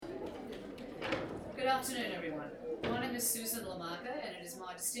afternoon, everyone. My name is Susan Lamarca, and it is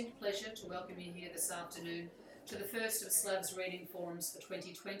my distinct pleasure to welcome you here this afternoon to the first of SLAB's reading forums for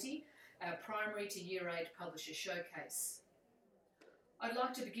 2020, our primary to Year 8 Publisher Showcase. I'd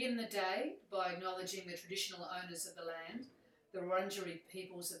like to begin the day by acknowledging the traditional owners of the land, the Wurundjeri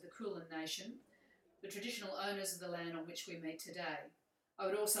peoples of the Kulin Nation, the traditional owners of the land on which we meet today. I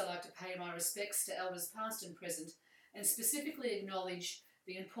would also like to pay my respects to elders past and present, and specifically acknowledge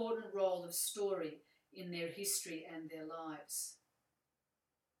the important role of story in their history and their lives.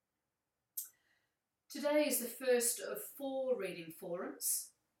 Today is the first of 4 reading forums.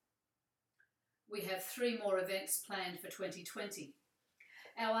 We have 3 more events planned for 2020.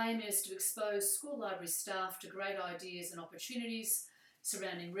 Our aim is to expose school library staff to great ideas and opportunities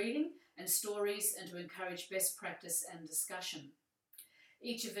surrounding reading and stories, and to encourage best practice and discussion.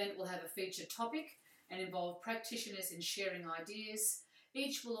 Each event will have a featured topic and involve practitioners in sharing ideas.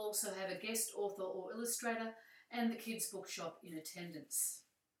 Each will also have a guest author or illustrator and the Kids Bookshop in attendance.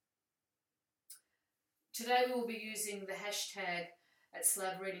 Today we will be using the hashtag at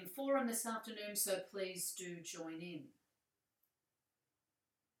SLAB Reading Forum this afternoon, so please do join in.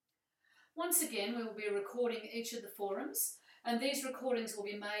 Once again, we will be recording each of the forums, and these recordings will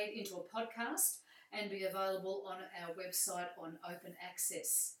be made into a podcast and be available on our website on open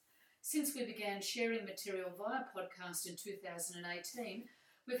access. Since we began sharing material via podcast in 2018,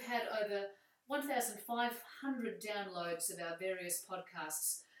 we've had over 1,500 downloads of our various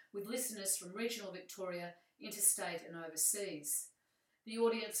podcasts, with listeners from regional Victoria, interstate and overseas. The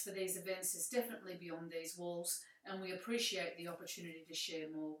audience for these events is definitely beyond these walls, and we appreciate the opportunity to share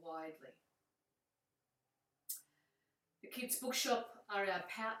more widely. The Kids Bookshop are our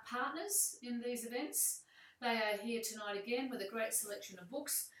partners in these events. They are here tonight again with a great selection of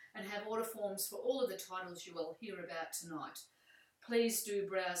books and have order forms for all of the titles you will hear about tonight. Please do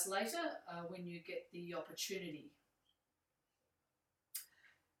browse later when you get the opportunity.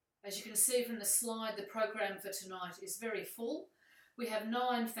 As you can see from the slide, the program for tonight is very full. We have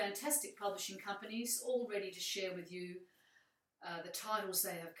 9 fantastic publishing companies all ready to share with you the titles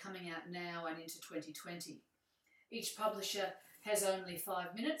they have coming out now and into 2020. Each publisher has only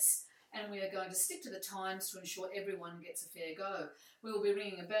 5 minutes, and we are going to stick to the times to ensure everyone gets a fair go. We will be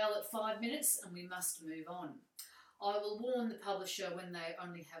ringing a bell at 5 minutes and we must move on. I will warn the publisher when they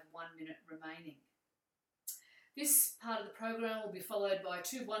only have 1 minute remaining. This part of the program will be followed by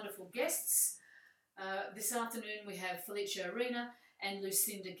 2 wonderful guests. This afternoon we have Felice and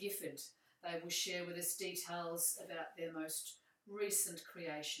Lucinda Gifford. They will share with us details about their most recent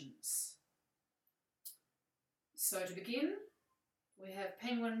creations. So to begin, we have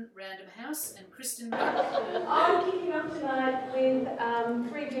Penguin Random House and Kristen. I'm kicking off tonight with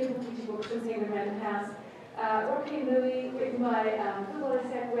 3 beautiful picture books from Penguin Random House. Rocky and Louie, written by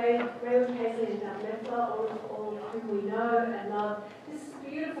Felice, Ray Paisley and Leffler, all whom we know and love. This is a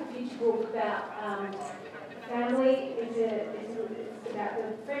beautiful picture book about family. It's about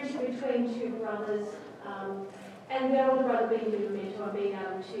the friendship between 2 brothers, and the older brother being a bit of a mentor and being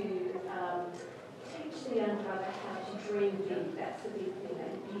able to teach the younger brother how to dream big. That's the big thing.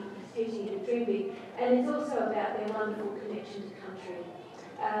 He's teaching you to dream big. And it's also about their wonderful connection to country.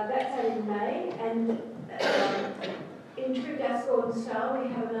 That's out in May, and in true Gascoigne style,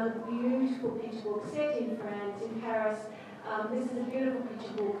 we have another beautiful picture book set in France, in Paris. This is a beautiful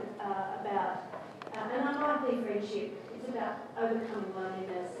picture book about an unlikely friendship. It's about overcoming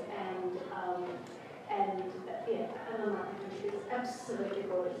loneliness and an unlikely friendship. It's absolutely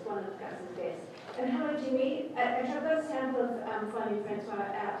gorgeous. One of Gus's best. And hello, Jimmy. Actually, I've got a sample of Finding Francois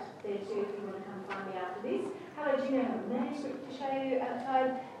out there too, if you want to come find me after this. Hello, Jimmy. I have a manuscript to show you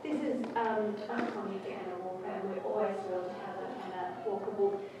outside. This is a comic and a walker, and we're always thrilled to have a walker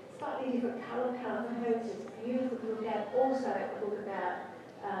book. Slightly different colour for her, which is beautiful to look at. Also, a book about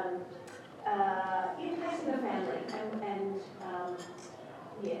placing the family and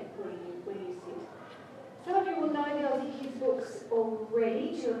where you sit. Some of you will know the Aussie Kids books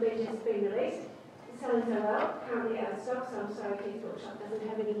already. 2 have just been released. Selling so well, currently out of stock, so I'm sorry Kids Bookshop doesn't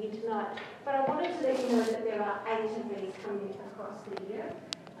have any here tonight. But I wanted to let you know that there are 8 of these coming across the year.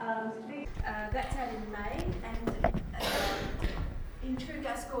 That's out in May, and in true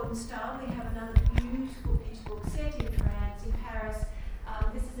Gascoigne style, we have another beautiful picture book set in France, in Paris.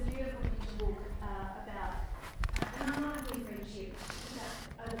 This is a beautiful picture book about an unlikely friendship,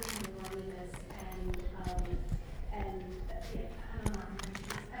 about overcoming loneliness and an unlikely friendship. It's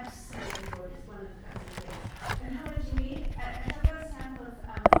absolutely gorgeous. One of the best. And hello, Jimmy. I've got a sample of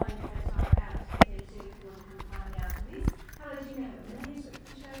Finding Francois out here too, if you want to come find me after this. Hello, Jimmy. I have a manuscript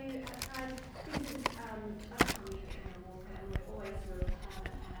to show you outside. This is a comic and a walker, and we're always thrilled to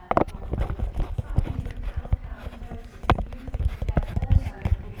have a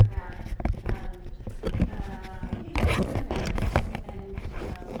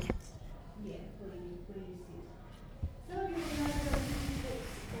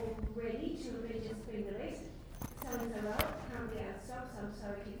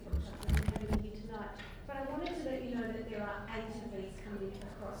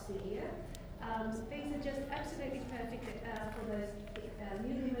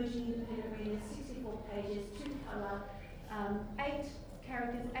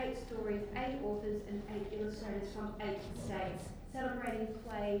illustrators from 8 states, celebrating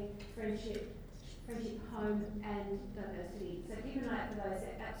play, friendship, home and diversity. So keep an eye out for those,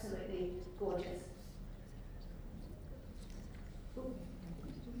 they're absolutely gorgeous. Ooh, I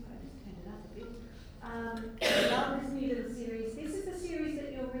just turned it up a bit. I love this new little series. This is the series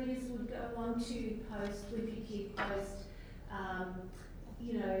that your readers would go on to post, Wimpy Kid post,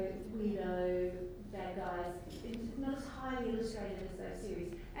 you know, weirdo, bad guys. It's not as highly illustrated as those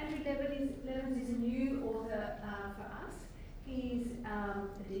series. Andrew Levins is a new author for us. He's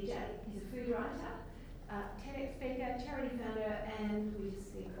a DJ, he's a food writer, TEDx speaker, charity founder, and we just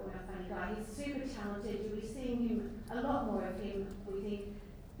think, oh, a funny guy. He's super talented. You'll be seeing him, a lot more of him. We think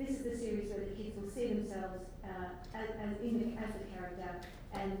this is the series where the kids will see themselves as the character.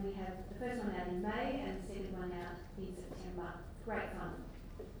 And we have the first one out in May and the second one out in September. Great fun.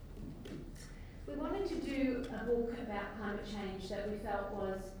 We wanted to do a book about climate change that we felt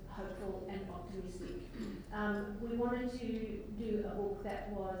was hopeful and optimistic. We wanted to do a book that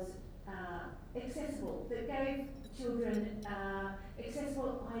was accessible, that gave children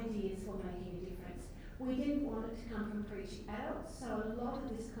accessible ideas for making a difference. We didn't want it to come from preachy adults, so a lot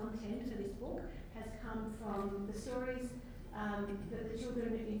of this content for this book has come from the stories that the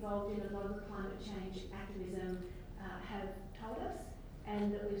children involved in a lot of the climate change activism have told us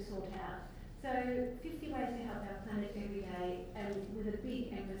and that we've sought out. So 50 ways to help our planet every day, and with a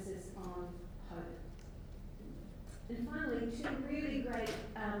big emphasis on hope. And finally, 2 really great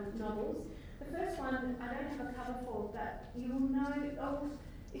novels. The first one, I don't have a cover for, but you will know,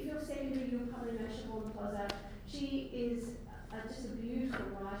 if you're secondary, you'll probably know Siobhan Plaza. She is just a beautiful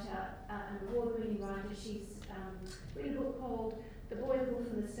writer, an award-winning writer. She's written a book called The Boy, the Wolf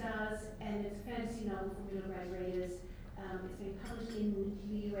and the Stars, and it's a fantasy novel for middle grade readers. It's been published in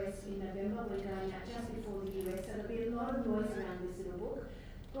the US in November. We're going out just before the US, so there'll be a lot of noise around this little book.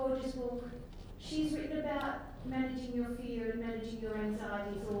 Gorgeous book. She's written about managing your fear and managing your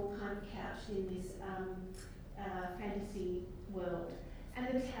anxieties, all kind of couched in this fantasy world. And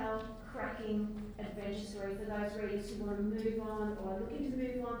a tail-cracking adventure story for those readers who want to move on or are looking to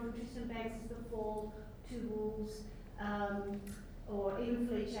move on from Tristan Banks' The Fall, Two Wolves, or even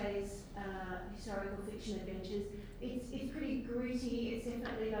Felice's historical fiction adventures. It's pretty gritty. It's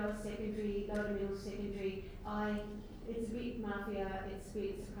definitely lower secondary, lower to middle secondary. It's a bit mafia, it's a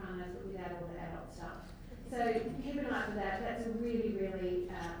bit Sopranos, but without all the adult stuff. So keep an eye for that. That's a really, really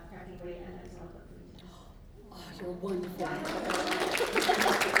cracking read, and that's all I've got for you today. Oh, you're wonderful.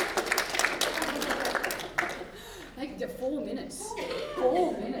 They can get 4 minutes.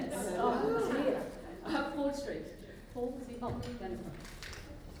 4 minutes. Oh, dear. Ford Street. Paul, was he? Oh, no.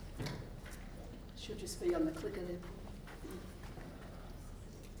 Should just be on the clicker there.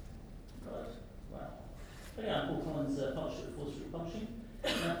 Right, wow. Okay, I'm Paul Collins, publisher at Ford Street Publishing.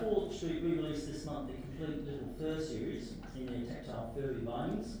 Now, Ford Street re-released this month the complete Little Fur series in their tactile furry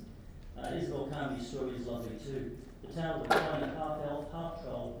bindings. Isabel Carmby's story is lovely too. The tale of a tiny half-elf,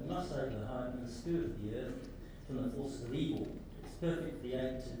 half-troll who must save her home and the spirit of the earth from the forces of evil. It's perfect for the 8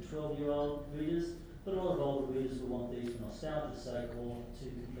 to 12-year-old readers, but a lot of older readers will want these for nostalgia's sake or to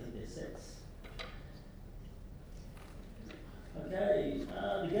complete their sets. Okay,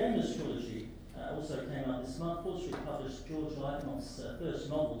 the Gamers trilogy also came out this month. Ford Street published George Lykonoff's first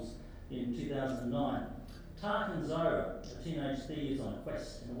novels in 2009. Tark and Zyra, a teenage thief, is on a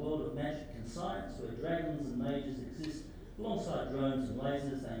quest in a world of magic and science where dragons and mages exist alongside drones and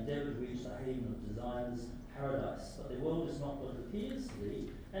lasers. They endeavour to reach the haven of Designer's paradise, but their world is not what it appears to be,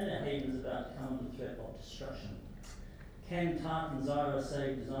 and their haven is about to come under threat of destruction. Can Tark and Zyra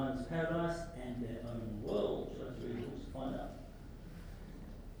save Designer's paradise and their own world? So that's really cool to find out.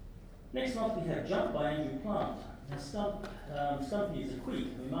 Next month we have Jump by Andrew Plant. Now Stumpy is a quig,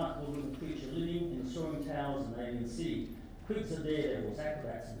 a remarkable little creature living in the soaring towers of an alien city. Quigs are daredevils,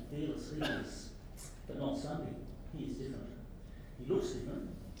 acrobats and fearless leaders. But not Stumpy. He is different. He looks different,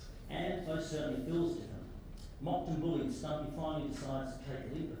 and most certainly feels different. Mocked and bullied, Stumpy finally decides to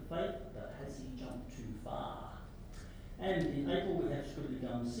take a leap of faith, but has he jumped too far? And in April we have Scribbly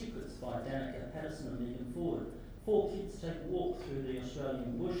Gum Secrets by Danica Patterson and Megan Ford. 4 kids take a walk through the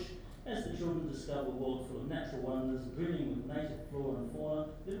Australian bush. As the children discover a world full of natural wonders, brimming with native flora and fauna,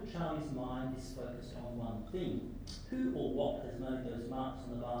 little Charlie's mind is focused on one thing. Who or what has made those marks on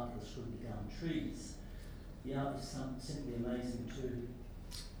the bark of the Scribbly Gum trees? The art is simply amazing too.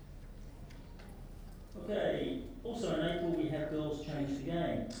 Okay, also in April we have Girls Change the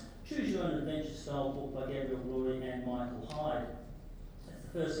Game. Choose Your Own Adventure style book by Gabrielle Glory and Michael Hyde. That's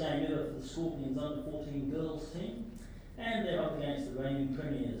the first game ever for the Scorpions under 14 girls team, and they're up against the reigning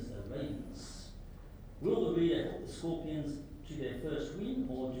premiers, the Ravens. Will the reader help the Scorpions to their first win,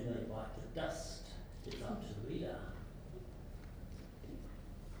 or do they bite the dust? It's up to the reader.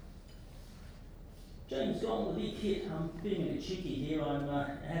 James Gong, the big hit. I'm being a bit cheeky here. I'm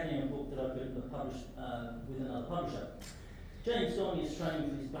having a book that I've written published with another publisher. James Gong is training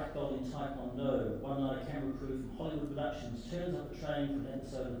for his black belt in Taekwondo. One night a camera crew from Hollywood Productions turns up a train for an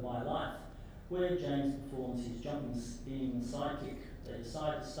episode of My Life, where James performs his jumping spinning sidekick. They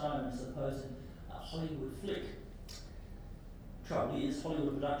decide to star in a supposed Hollywood flick. Trouble is,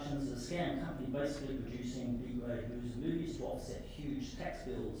 Hollywood Productions is a scam company basically producing big-grade movies to offset huge tax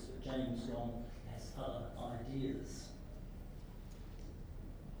bills, but James Gong has other ideas.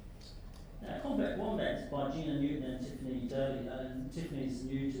 Now, Combat Wombats by Gina Newton and Tiffany Daly. Tiffany's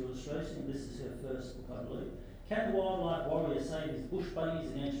new to illustration. This is her first book, I believe. Can the wildlife warrior save his bush buddies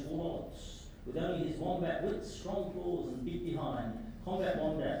against all odds? With only his wombat wits, strong claws and big behind, Combat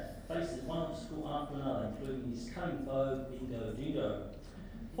Wombat faces one obstacle after another, including his cunning foe, Bingo Dingo.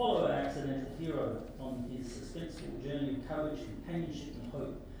 Follow our accidental hero on his suspenseful journey of courage, companionship and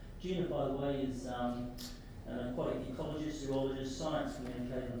hope. Gina, by the way, is an aquatic ecologist, zoologist, science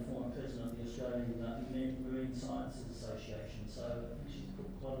communicator and former president of the Australian Marine Sciences Association, so I think she's put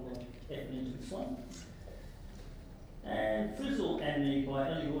quite a lot of effort into this one. And Frizzle and Me by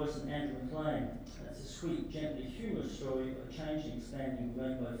Ellie Royce and Andrew McLean. That's a sweet, gently humorous story of a changing, expanding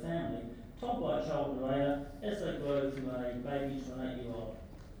rainbow family, told by a child narrator as they grow from a baby to an 8-year-old.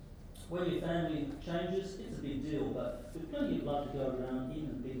 When your family changes, it's a big deal, but with plenty of love to go around,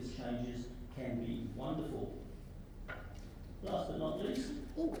 even the biggest changes can be wonderful. Last but not least,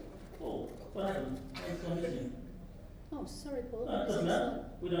 Paul, what happened? What's gone missing? Oh, sorry, Paul. No, it doesn't matter.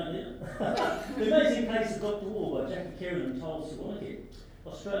 We don't need it. The Amazing Case of Dr. War by Jackie Kerrin and Toll Siwaniki.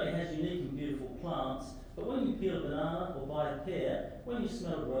 Australia has unique and beautiful plants, but when you peel a banana or buy a pear, when you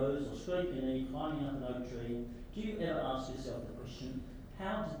smell a rose or scrape your knee climbing up an oak tree, do you ever ask yourself the question,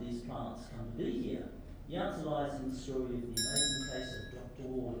 how did these plants come to be here? The answer lies in the story of the amazing case of Dr.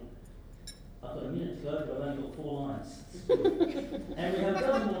 Ward. I've got a minute to go, but I've only got 4 lines. And we have a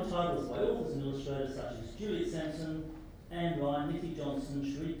dozen more titles by authors and illustrators such as Juliet Sampson, Anne Ryan, Nicky Johnson,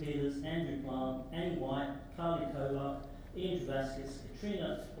 Cherie Peters, Andrew Plant, Annie White, Carly Kovac, Ian Travaskis,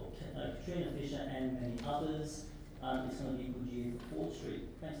 Katrina Fisher, and many others. It's going to be a good year for Ford Street.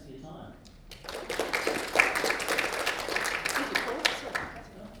 Thanks for your time.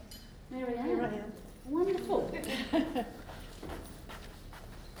 Marianne. Wonderful.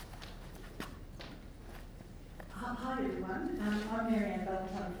 Hi everyone, I'm Marianne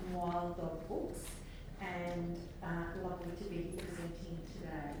Valentine from Wild Dog Books, and lovely to be presenting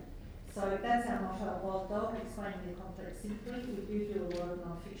today. So that's our motto, Wild Dog, explaining the complex simply. We do a lot of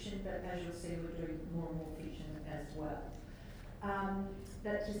non-fiction, but as you'll see, we're doing more and more fiction as well.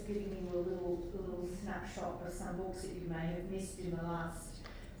 That's just giving you a little snapshot of some books that you may have missed in the last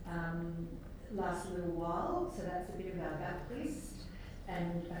little while. So that's a bit of our backlist,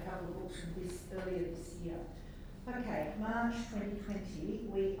 and a couple of books from earlier this year. Okay, March 2020,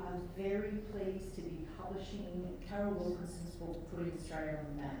 we are very pleased to be publishing Carol Wilkinson's book, Putting Australia on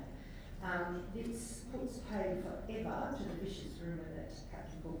the Map. This puts paid forever to the vicious rumour that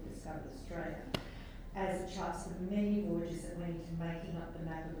Captain Cook discovered Australia, as it charts the many voyages that went into making up the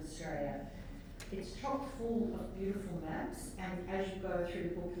map of Australia. It's chock full of beautiful maps, and as you go through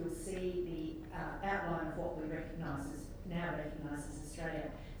the book, you'll see the outline of what we now recognise as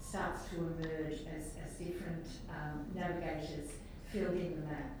Australia starts to emerge as different navigators filled in the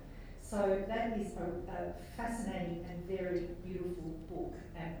map. So that is a fascinating and very beautiful book,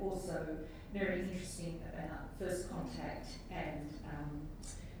 and also very interesting about first contact and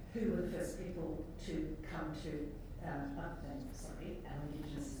who were the first people to come to, our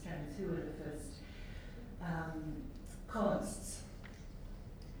Indigenous Australians, who were the first colonists.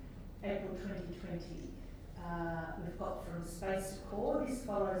 April 2020. We've got From Space to Core. This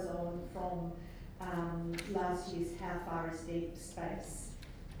follows on from last year's How Far is Deep Space.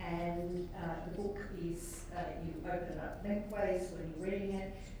 And the book is, you open it up lengthways when you're reading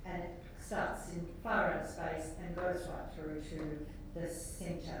it, and it starts in far out space and goes right through to the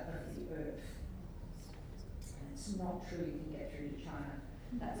centre of the Earth. And it's not true you can get through to China.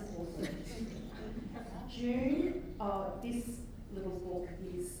 That's also June. This little book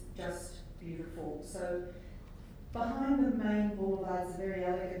is just beautiful. So behind the main boulevards, the very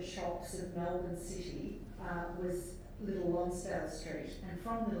elegant shops of Melbourne City, was Little Lonsdale Street, and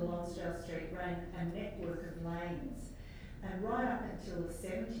from Little Lonsdale Street ran a network of lanes. And right up until the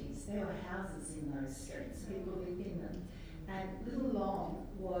 70s, there were houses in those streets, people lived in them. And Little Long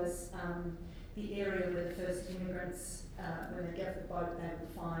was the area where the first immigrants, when they get the boat, they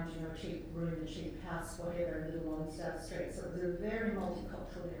would find, a cheap room, a cheap house, whatever, in Little Lonsdale Street. So it was a very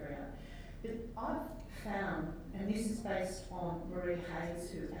multicultural area. But I've found, and this is based on Marie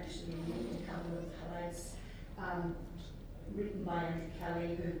Hayes, who actually lived in Cumberland Felice, written by Andrew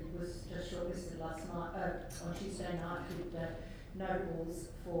Kelly, who was just shortlisted last night, on Tuesday night with the Nobles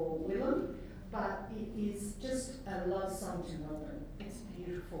for Willem. But it is just a love song to Melbourne. It's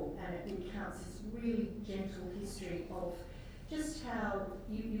beautiful, and it recounts this really gentle history of just how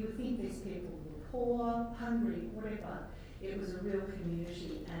you would think these people were poor, hungry, whatever. It was a real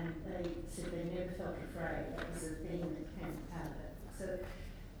community, and they said they never felt afraid. That was a theme that came out of it. So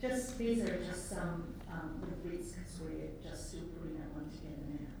just these are just some little bits, because we're just still putting that one together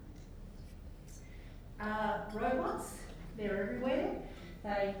now. Robots, they're everywhere.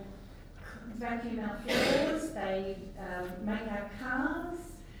 They vacuum our floors, they make our cars,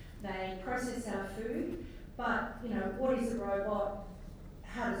 they process our food. But, you know, what is a robot?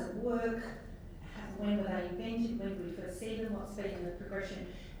 How does it work? When were they invented? When did we first see them? What's been the progression?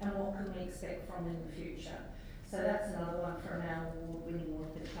 And what can we expect from them in the future? So that's another one from our award-winning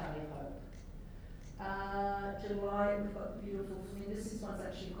author, Charlie Hope. July, we've got the beautiful Flinders. This one's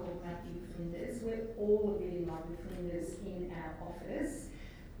actually called Matthew Flinders. We're all really in love with Flinders in our office.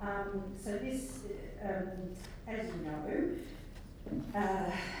 So this, as you know,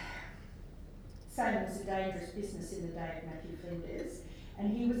 sailing was a dangerous business in the day of Matthew Flinders, and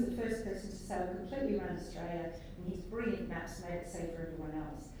he was the first person to sail completely around Australia, and his brilliant maps made it safe for everyone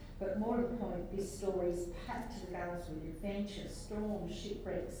else. But more to the point, this story is packed to the gills with adventure, storms,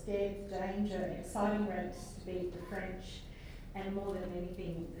 shipwrecks, death, danger, exciting wrecks to beat the French, and more than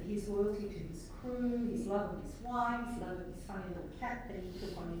anything, his loyalty to his crew, his love of his wife, his love of his funny little cat that he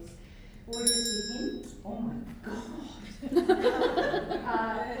took on his voyages with him. Oh my God!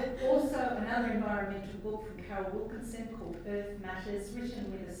 Also, another environmental book from Carol Wilkinson called Earth Matters,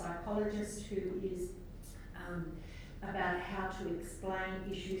 written with a psychologist who is about how to explain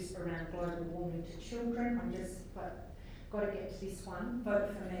issues around global warming to children. I'm just got to get to this one. Vote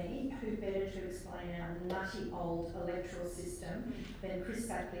for me. Who better to explain our nutty old electoral system than Chris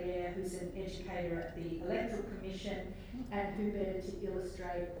Sacklier, who's an educator at the Electoral Commission, and who better to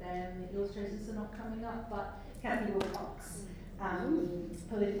illustrate than the illustrators are not coming up, but Kathy Wilcox,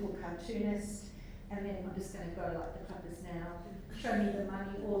 political cartoonist. And then I'm just going to go like the clappers now. Show me the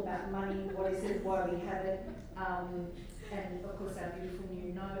money, all about money, what is it, why we have it. And of course our beautiful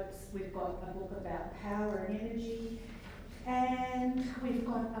new notes. We've got a book about power and energy. And we've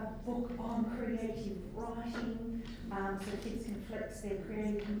got a book on creative writing, so kids can flex their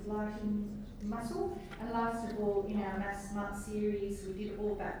creative writing muscle. And last of all, in our Maths Month series, we did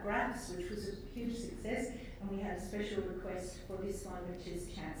all about graphs, which was a huge success. And we had a special request for this one, which is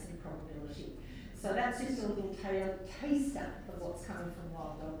chance and probability. So that's just a little taster of what's coming from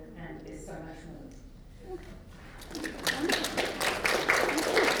Wild Dog, and there's so much more.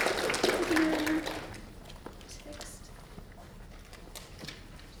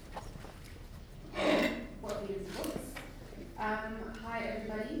 What is books? Hi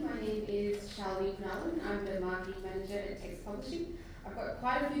everybody, my name is Charlene Allen. I'm the marketing manager at Text Publishing. I've got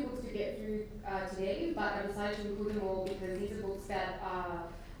quite a few books to get through today, but I decided to include them all because these are books that are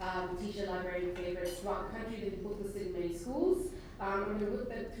teacher librarian favourites throughout the country. They've been booklisted in many schools. I'm going to look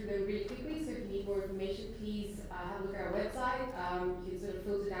through them really quickly, so if you need more information, please have a look at our website. You can sort of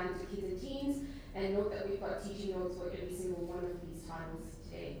filter down to kids and teens, and note that we've got teaching notes for every single one of these titles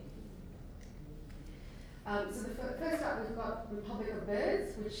today. So first up, we've got Republic of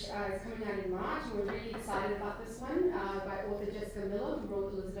Birds, which is coming out in March, and we're really excited about this one by author Jessica Miller, who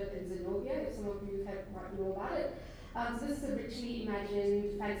wrote Elizabeth and Zenobia, if some of you might know about it. So this is a richly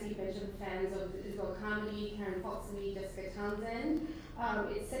imagined fantasy adventure for fans of Isabel Carmody, Karen Foxley, Jessica Townsend.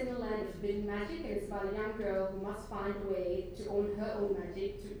 It's set in a land of forbidden magic, and it's about a young girl who must find a way to own her own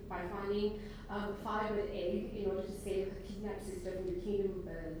magic by finding a firewood egg in order to save her kidnapped sister from the kingdom of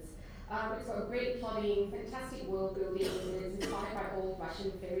birds. It's got great plotting, fantastic world building, and it's inspired by old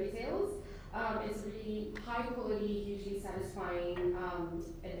Russian fairy tales. It's a really high quality, hugely satisfying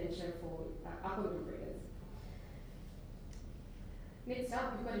adventure for upper middle graders. Next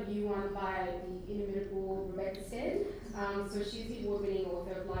up, we've got a new one by the inimitable Rebecca Stead. So she's the award-winning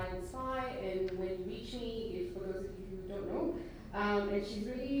author of Lion and Spy and When You Reach Me, for those of you who don't know. And she's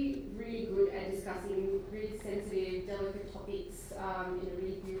really, really good at discussing really sensitive, delicate topics in a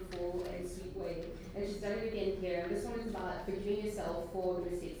really beautiful and sweet way. And she's done it again here. And this one is about forgiving yourself for the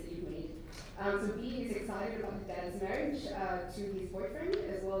mistakes that you've made. So Bee is excited about her dad's marriage to his boyfriend,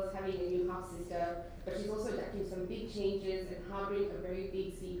 as well as having a new half-sister, but she's also adapting some big changes and harboring a very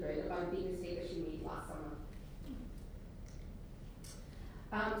big secret about a big mistake that she made last summer.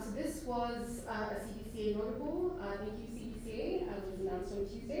 So this was a CBCA notable. Thank you, CBCA. It was announced on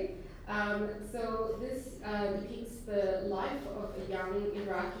Tuesday. So this depicts the life of a young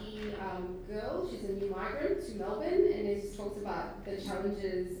Iraqi girl. She's a new migrant to Melbourne, and it just talks about the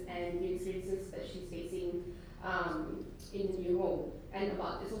challenges and the experiences that she's facing in the new home. And it's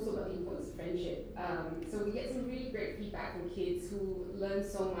also about the importance of friendship. So we get some really great feedback from kids who learn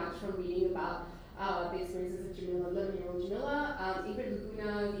so much from reading about the experiences of Jamila, 11-year-old Jamila. Ingrid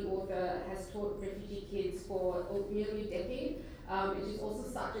Laguna, the author, has taught refugee kids for nearly a decade. And she's also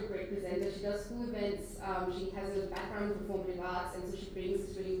such a great presenter. She does school events, she has a background in performative arts, and so she brings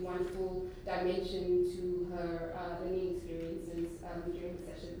this really wonderful dimension to her learning experiences during the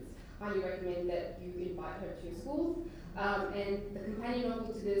sessions. Highly recommend that you invite her to your schools. And the companion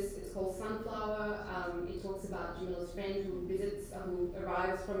novel to this is called Sunflower. It talks about Jamila's friend who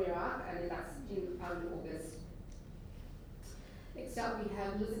arrives from Iraq, and that's in August. Next up, we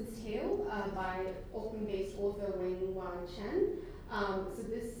have Lizard's Tale by Auckland-based author Wen-Wai Chan. So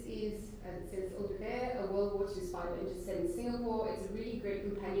this is, as it says over there, a World War II spy adventure set in Singapore. It's a really great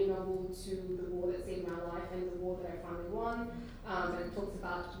companion novel to The War That Saved My Life and The War That I Finally Won. And it talks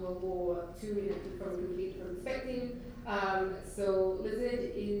about World War II from a completely different perspective. So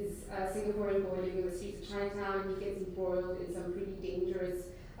Lizard is a Singaporean boy living in the streets of Chinatown. He gets embroiled in some pretty dangerous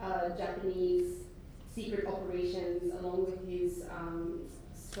Japanese secret operations along with his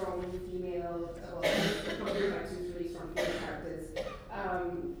strong female, well, accompanied by two really strong female characters.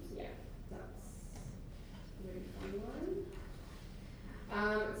 Yeah, that's a really fun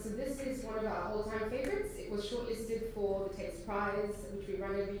one. So this is one of our all-time favorites. It was shortlisted for the Text Prize, which we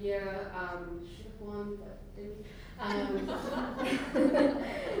run every year. Should have won, but didn't.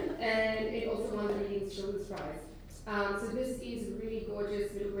 And it also won the Reading Children's Prize. So this is a really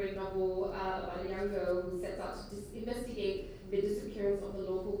gorgeous middle grade novel about a young girl who sets out to investigate the disappearance of the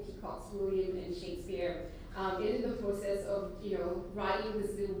local peacocks, William and Shakespeare. And in the process of, writing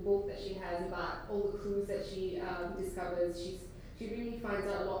this little book that she has about all the clues that she discovers, she really finds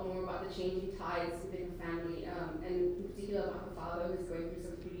out a lot more about the changing tides within her family, and in particular about her father, who's going through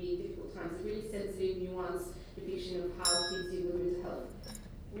some pretty difficult times. A really sensitive, nuanced depiction of how kids deal with mental health.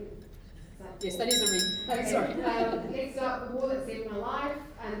 Yes, that is a read. Okay. Sorry. Next up, The War That Saved My Life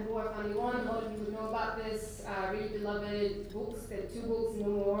and The War I Finally Won. A lot of you would know about this. Really beloved books. There are 2 books, no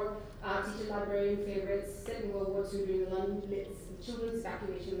more. Teacher librarian favorites. Set in World War II during the London Blitz. The children's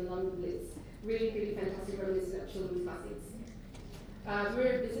evacuation in the London Blitz. Really, really fantastic reminiscent of children's classics.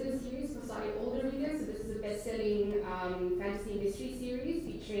 We're a business series for slightly older readers. So this is a best-selling fantasy mystery series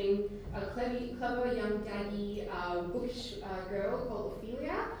featuring a clever young daggy bookish girl called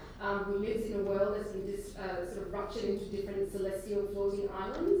Ophelia, who lives in a world that's been sort of ruptured into different celestial floating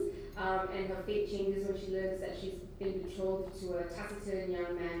islands, and her fate changes when she learns that she's been betrothed to a taciturn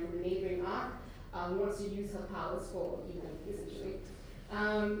young man from a neighboring ark who wants to use her powers for evil, essentially.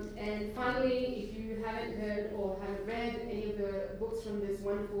 And finally, if you haven't heard or haven't read any of the books from this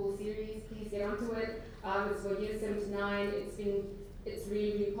wonderful series, please get onto it. It's for years 7 to 9. It's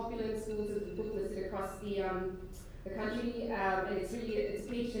really, really popular in schools. It's a book listed across the country, and it's a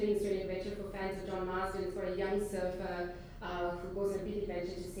page-turning Australian adventure for fans of John Marsden. It's for a young surfer who goes on a big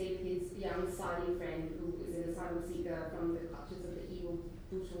adventure to save his young sailing friend who is an asylum seeker from the clutches of the evil,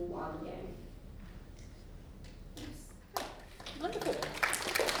 brutal wild gang. Wonderful.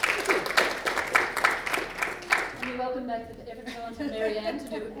 And you're welcome back to everyone to Marianne to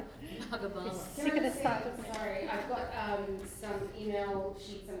do Hagabala. Sorry, I've got some email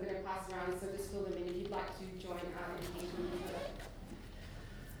sheets I'm going to pass around, so just fill them in if you'd like to join our engagement.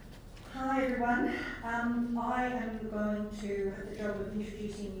 Hi everyone. I am going to have the job of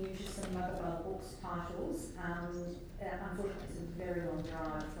introducing you to some Hagabala books titles. Unfortunately, it's a very long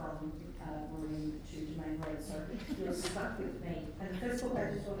drive from Marine to Domain Road, so you're stuck with me. And the first book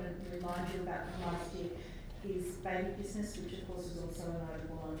I just want to remind you about from last year is Baby Business, which of course is also a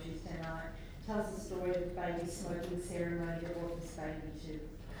notable on Tuesday night. It tells the story of the baby smoking ceremony that brought this baby to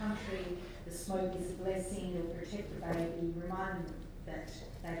the country. The smoke is a blessing, it will protect the baby, remind them that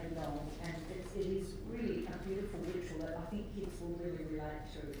they belong. And it is really a beautiful ritual that I think kids will really relate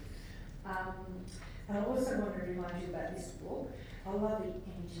to. And I also want to remind you about this book. I love the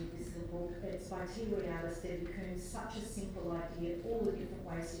energy of this little book. It's by T. Realis, Debbie Coons. Such a simple idea, all the different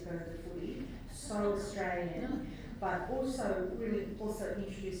ways to go to the footy. So Australian, but also really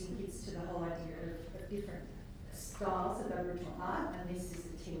introducing kids to the whole idea of different styles of Aboriginal art, and this is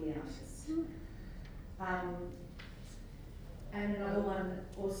the T. Realis. And another one,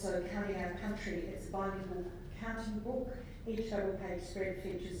 also Counting Our Country. It's a bilingual counting book. Each double-page spread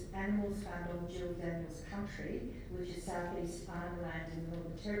features animals found on Jill Daniels' country, which is southeast Arnhem Land in the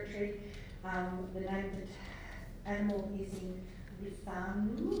Northern Territory. The name of the animal is in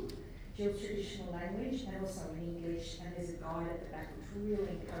Rithanu, Jill's traditional language and also in English, and there's a guide at the back which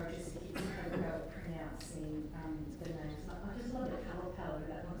really encourages the kids to have a go at pronouncing the names. I just love the colour palette of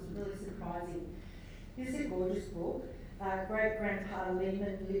that one, it's really surprising. This is a gorgeous book. Great-grandpa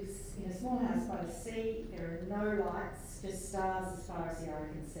Lehman lives in a small house by the sea. There are no lights, just stars as far as the eye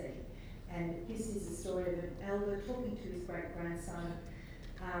can see. And this is the story of an elder talking to his great-grandson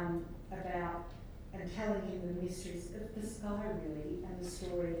about and telling him the mysteries of the sky, really, and the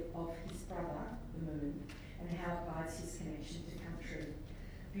story of his brother, the moon, and how it guides his connection to country.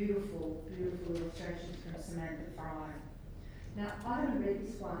 Beautiful, beautiful illustrations from Samantha Fry. Now, I haven't read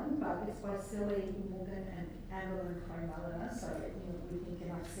this one, but it's by Celine Morgan and Amelin Crow-Mulliner, so we think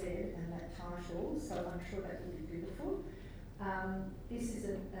enough said, and that title, so I'm sure that will be beautiful. This is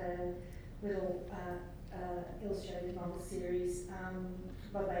a little illustrated novel series.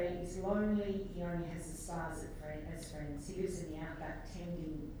 Bobby is lonely, he only has the stars as friends. He lives in the outback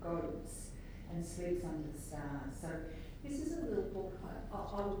tending goats and sleeps under the stars. So this is a little book, I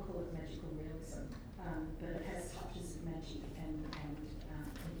would call it magical realism, but it has touches of magic and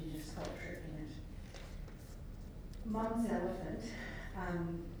Indigenous culture in it. Mum's Elephant,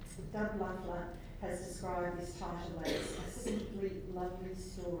 Doug Luffler has described this title as a simply lovely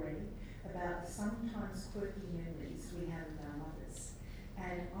story about the sometimes quirky memories we have of our mothers.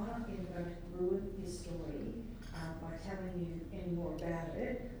 And I'm not even going to ruin this story by telling you any more about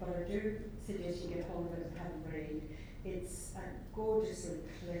it, but I do suggest you get hold of it and have a read. It's a gorgeously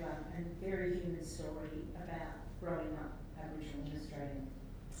clever and very human story about growing up Aboriginal in Australia.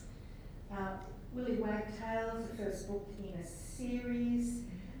 Willy Wagtails, the first book in a series.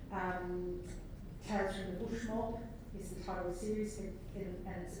 Tales from the Bushmilk is the title of the series, and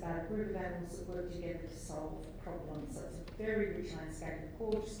it's about a group of animals that work together to solve problems. So it's a very rich landscape of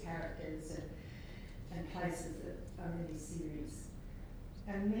gorgeous characters and places that are in this series.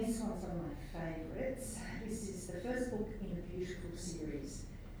 And this one's one of my favourites. This is the first book in the Beautiful series.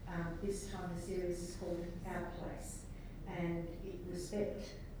 This time the series is called Our Place, and the first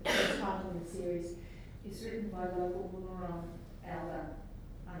title in the series is written by local Wollongong elder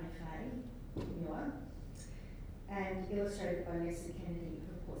Anifei Muir, and illustrated by Lisa Kennedy,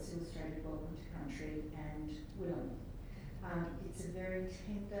 who of course illustrated Welcome to Country and Willem. It's a very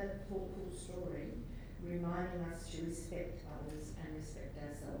tender, thoughtful story, reminding us to respect others and respect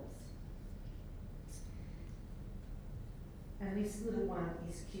ourselves. And this little one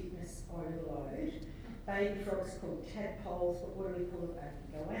is cuteness overload. Baby frogs called tadpoles, but what do we call a baby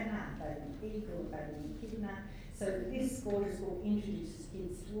goanna, a baby eagle, a baby echidna? So this gorgeous book introduces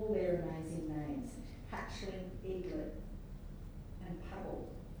kids to all their amazing names: hatchling, eaglet, and pebble.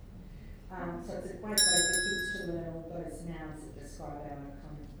 So it's a great way for kids to learn all those nouns that describe our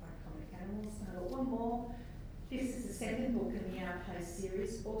iconic animals. And I've got one more. This is the second book in the Our Place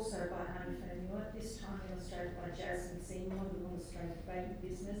series, also by Anifei Muir, this time illustrated by Jasmine Seymour, who illustrated Baby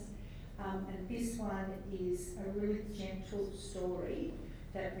Business. And this one is a really gentle story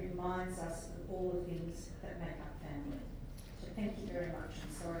that reminds us of all the things that make up family. So thank you very much.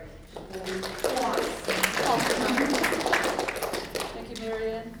 I'm sorry to bore you twice. Thank you,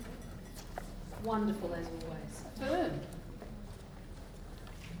 Marianne. Wonderful as always. Fern.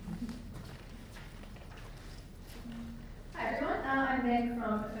 Hi everyone, I'm Meg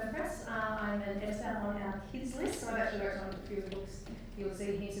from Fern Press. I'm an editor on our kids list, so I've actually worked on a few of the books you'll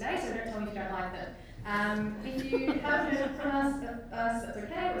see here today, so don't tell me if you don't like them. If you haven't heard from us, that's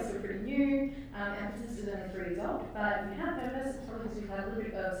okay, we're still pretty new. Our business is only 3 years old, but if you have heard of us, it's probably because we've had a little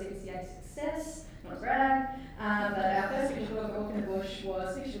bit of CBCA success, not to brag. But our first fiction book, A Walk in the Bush,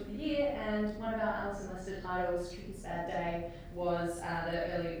 was Fiction Book of the Year, and one of our Alison Lester titles, Tricky's Bad Day, was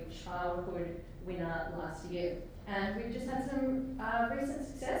the early childhood winner last year. And we've just had some recent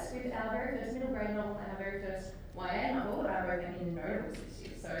success with our very first middle grade novel and our very first YA novel, broken in notables this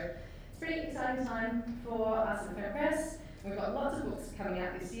year. So it's a pretty exciting time for us at the Fern Press. We've got lots of books coming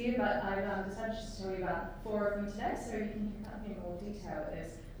out this year, but I've decided just to tell you about 4 of them today, so you can hear about them in more detail. But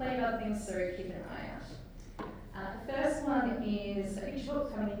there's plenty of other things, so keep an eye out. The first one is a picture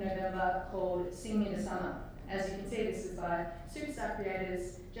book coming in November called Sing in the Summer. As you can see, this is by superstar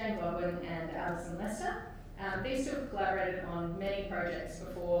creators Jane Godwin and Alison Lester. These two have collaborated on many projects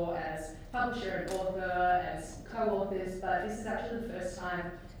before as publisher and author, as co-authors, but this is actually the first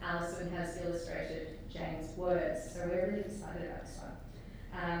time Alison has illustrated Jane's words, so we're really excited about this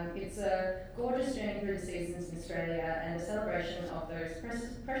one. It's a gorgeous journey through the seasons in Australia and a celebration of those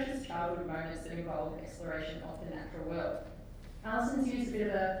precious childhood moments that involve exploration of the natural world. Alison's used a bit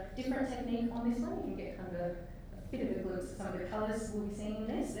of a different technique on this one. You can get kind of a bit of a glimpse at some of the colours we'll be seeing in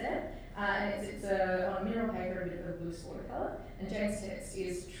this there. And it's on mineral paper, a bit of a loose watercolour. And Jane's text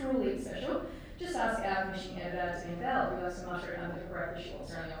is truly special. Just ask our commissioning editor, Dean Bell, who likes to mutter it under the breath as she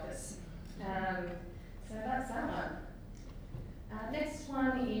walks around the office. So that's that one. Next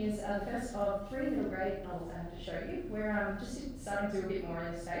one is the first of 3 middle grade novels I have to show you. We're just starting to do a bit more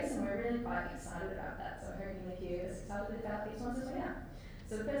in this space, and we're really quite excited about that. So I'm hoping that you're as excited about these ones as we are.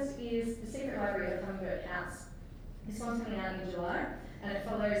 So the first is The Secret Library of Hummingbird House. This one's coming out in July, and it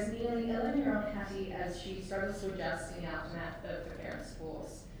follows nearly 11-year-old Hattie as she struggles to adjust in the aftermath of her parents'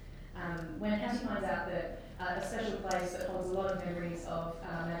 divorce. When Hattie finds out that a special place that holds a lot of memories of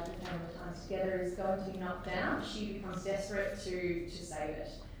magical family times together is going to be knocked down, she becomes desperate to save it,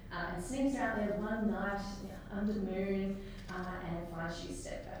 and sneaks out there one night under the moon and finds she's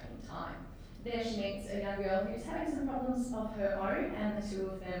stepped back in time. There she meets a young girl who's having some problems of her own, and the two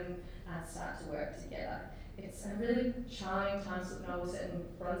of them start to work together. It's a really charming time slip novel set in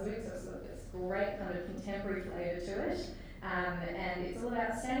Brunswick, so it's got this great kind of contemporary flavour to it. And it's all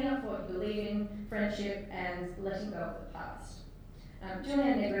about standing up for what you believe in, friendship, and letting go of the past.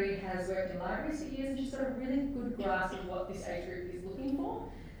 Julianne Negri has worked in libraries for years, and she's got a really good grasp of what this age group is looking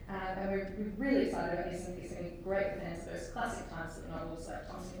for. And we're really excited about this, and it's going to be great for fans of those classic time slip novels like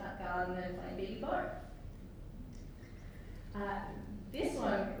Thomas in That Garden and Plain Beatty Bow. This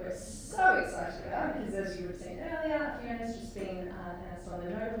one we're so excited about because, as you would have seen earlier, Fiona's just been announced on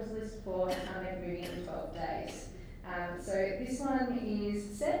the notables list for a movie in 12 days. So this one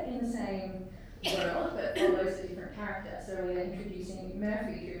is set in the same world but follows a different character. So we're introducing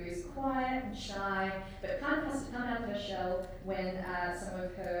Murphy, who is quiet and shy but kind of has to come out of her shell when some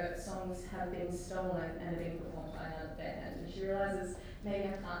of her songs have been stolen and are being performed by another band, and she realises maybe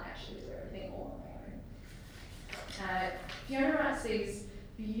I can't actually do everything all on my own. Fiona writes these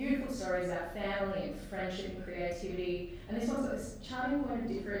beautiful stories about family and friendship and creativity, and this one's got this charming point of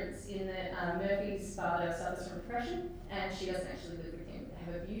difference in that Murphy's father suffers from depression and she doesn't actually live with him.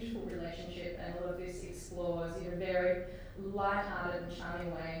 They have a beautiful relationship, and all of this explores in a very light-hearted and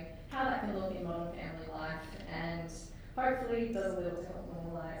charming way how that can look in modern family life, and hopefully does a little to help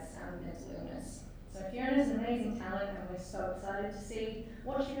normalise mental illness. So Fiona's an amazing talent, and we're so excited to see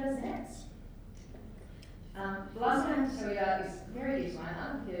what she does next. The last one I have to tell you about is very dear to my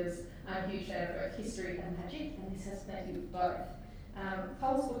heart because I'm a huge fan of both history and magic, and this has plenty of both.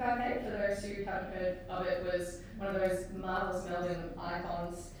 Cole's Book Arcade, for those who haven't heard of it, was one of those marvellous Melbourne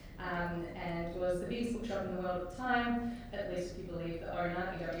icons, and was the biggest bookshop in the world at the time, at least if you believe the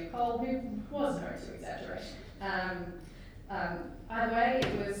owner, E.W. Cole, who was known to exaggerate. Either way,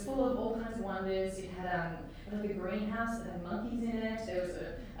 it was full of all kinds of wonders. It had like a greenhouse that had monkeys in it. There was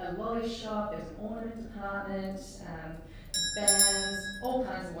a lolly shop. There was an ornament department, bands, all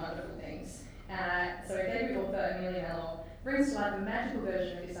kinds of wonderful things. So debut author Amelia Mellor brings to life a magical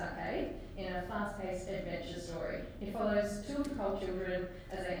version of this arcade in a fast-paced adventure story. It follows two of the Cole children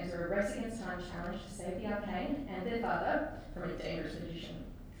as they enter a race against time challenge to save the arcade and their father from a dangerous magician.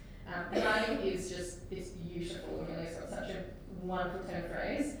 The writing is just, it's beautiful. Amelia's got such a wonderful turn of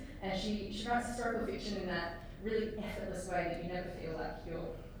phrase, and she writes historical fiction in that really effortless way that you never feel like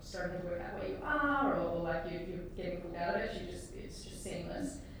you're struggling to work out where you are or like you're getting pulled out of it. It's just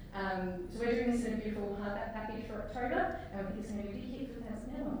seamless. So we're doing this in a beautiful hardback package for October, and we think it's going to be a big hit for fans of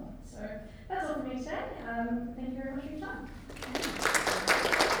Neville. So that's all from me today. Thank you very much for your time.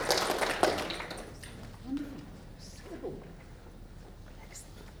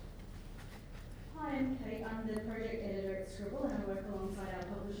 Hi, I'm Kate. I'm the project editor at Scribble, and I work alongside our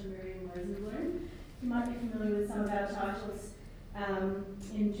publisher Miriam Rosenblum. You might be familiar with some of our titles.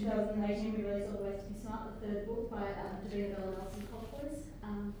 In 2018, we released All the Ways to Be Smart, the third book by Davina Bell and Alison Coppolis. I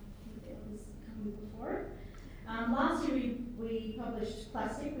think there was coming before it. Last year, we published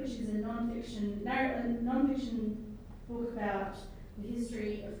Plastic, which is a non-fiction book about the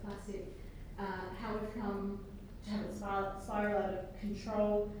history of plastic, how we've come to have it spiral out of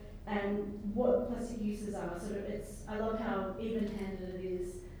control, and what plastic uses are. I love how even-handed it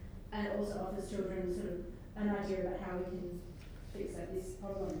is, and it also offers children sort of an idea about how we can fix this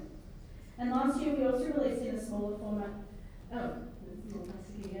problem. And last year we also released in a smaller format, it's more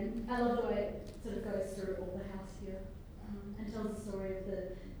plastic again. I love the way it sort of goes through all the house here, and tells the story of the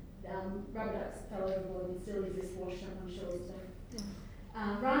rubber ducks that fell overboard and still exist washed up on shores today.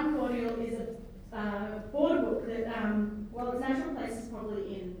 Rhyme Cordial is a board book that, its natural place is probably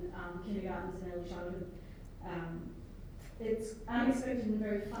in kindergartens and early childhood. It's unexpected and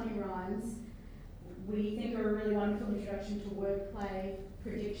very funny rhymes. We think are a really wonderful introduction to wordplay,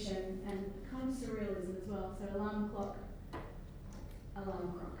 prediction, and kind of surrealism as well. So alarm clock,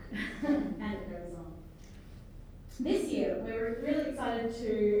 and it goes on. This year, we're really excited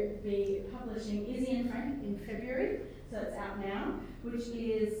to be publishing Izzy and Frank in February, so it's out now, which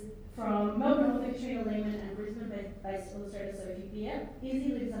is from Melbourne author Katrina Lehman and Brisbane-based illustrator Sophie Beer.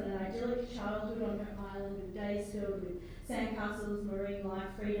 Izzy lives on an idyllic childhood on her island with days filled with sandcastles, marine life,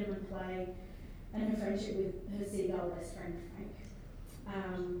 freedom and play, and her friendship with her seagull best friend Frank.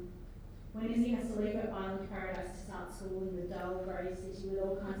 When Izzy has to leave her island paradise to start school in the dull, grey city with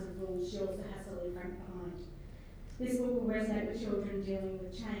all kinds of rules, she also has to leave Frank behind. This book will resonate with children dealing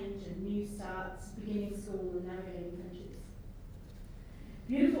with change and new starts, beginning school and navigating friendships.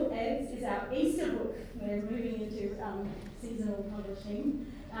 Beautiful Eggs is our Easter book. We're moving into seasonal publishing.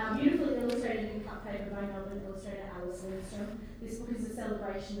 Beautifully illustrated in cut paper by Melbourne illustrator Alice Lindstrom. This book is a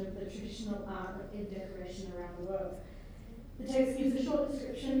celebration of the traditional art of egg decoration around the world. The text gives a short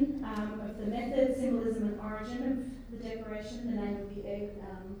description of the method, symbolism and origin of the decoration, the name of the egg,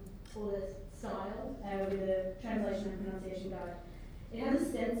 or the style, with a translation and pronunciation guide. It has a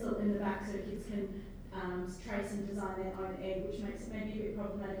stencil in the back so kids can trace and design their own egg, which makes it maybe a bit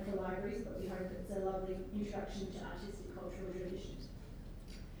problematic for libraries, but we hope it's a lovely introduction to artistic cultural traditions.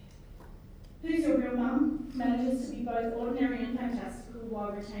 Who's Your Real Mum manages to be both ordinary and fantastical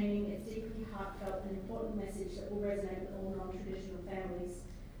while retaining its deeply heartfelt and important message that will resonate with all non-traditional families.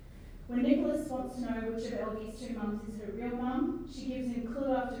 When Nicholas wants to know which of Elgie's two mums is her real mum, she gives him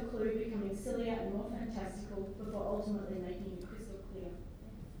clue after clue, becoming sillier and more fantastical before ultimately making it crystal clear.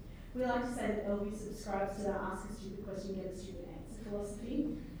 We like to say that Elgie subscribes to the ask a stupid question, get a stupid answer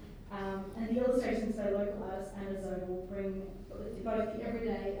philosophy. And the illustrations by local artist Anna Zoe will bring both the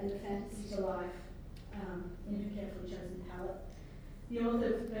everyday and the fantasy to life in her carefully chosen palette. The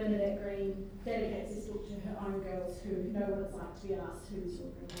author, Bernadette Green, dedicates this book to her own girls who know what it's like to be asked, who is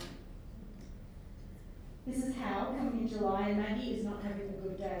your real mum? This is Hal, coming in July, and Maggie is not having a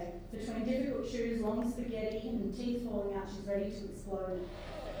good day. Between difficult shoes, long spaghetti, and teeth falling out, she's ready to explode.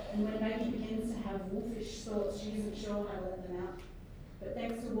 And when Maggie begins to have wolfish thoughts, she isn't sure how to let them out. But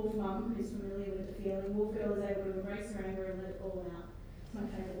thanks to Wolf Mum, who's familiar with the feeling, Wolf Girl is able to embrace her anger and let it all out. It's my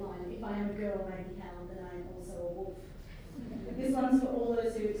favourite line. If I am a girl, Maggie Hal, then I am also a wolf. This one's for all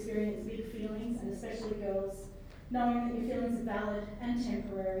those who experience big feelings, and especially girls, knowing that your feelings are valid and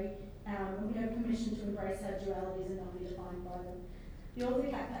temporary, and we have permission to embrace our dualities and not be defined by them. The author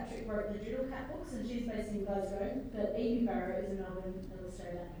Kat Patrick wrote the Doodle Cat books, and she's based in Glasgow, but Evie Barrow is a Melbourne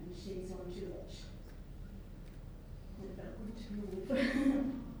illustrator, and she's one to watch. It felt good to be a wolf.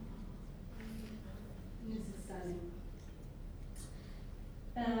 This is stunning.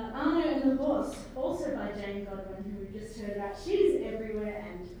 Arno and the Horse, also by Jane Godwin, who we just heard about. She's everywhere,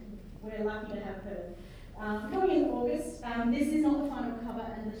 and we're lucky to have her. Coming in August, this is not the final cover,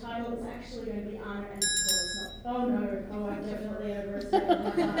 and the title is actually going to be Arno and his Horse. Oh no, I'm definitely overestimating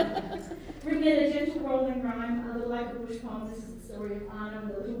my time. Written in a gentle rolling rhyme, a little like a bush poem, this is the story of Arno and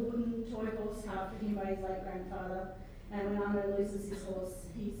the little wooden toy horse carved for him by his late grandfather. And when Arno loses his horse,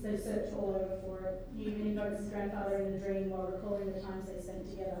 they search all over for it. He even invokes his grandfather in a dream while recalling the times they spent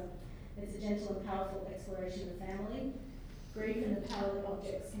together. It's a gentle and powerful exploration of family, grief, and the power that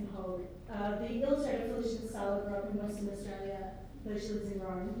objects can hold. The illustrator Felice grew up in Western Australia, though she lives in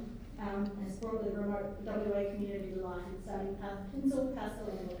Rome, has brought the remote WA community to life in stunning pencil, pastel,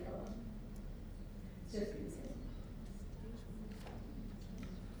 and watercolour. It's just beautiful.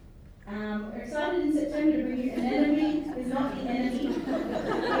 We're excited in September to bring you Anemone is Not the Enemy, in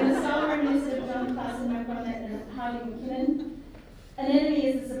the style reminiscent of John Clason, McConnet, and Harvey McKinnon. Anemone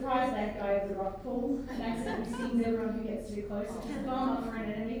is the surprise bad guy of the rock pool, and accidentally stings everyone who gets too close, which is a bummer for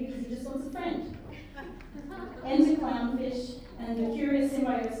an enemy because he just wants a friend. Enter clownfish, and the curious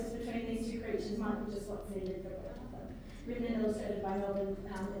symbiosis between these two creatures might be just what's needed for both of them. Written and illustrated by Melbourne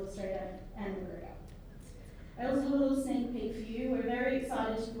illustrator Anne McGregor. I also have a little sneak peek for you. We're very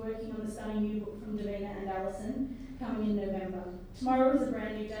excited to be working on the stunning new book from Davina and Alison, coming in November. Tomorrow is a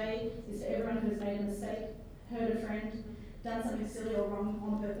brand new day. It's for everyone who has made a mistake, hurt a friend, done something silly or wrong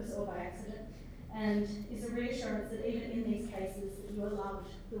on purpose or by accident, and is a reassurance that even in these cases that you are loved,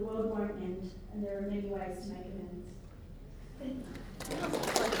 the world won't end, and there are many ways to make amends. Thank you.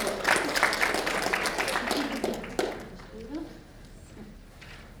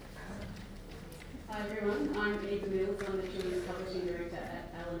 Hi everyone, I'm Eva Mills. I'm the Children's Publishing Director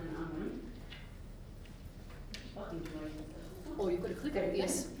at Allen & Unwin. Oh, you've got to click it,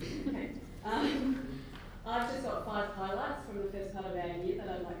 yes. Okay. I've just got 5 highlights from the first part of our year that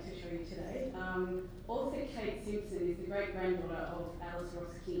I'd like to show you today. Author Kate Simpson is the great-granddaughter of Alice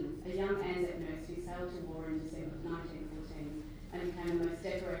Ross King, a young ANZAC nurse who sailed to war in December 1914 and became the most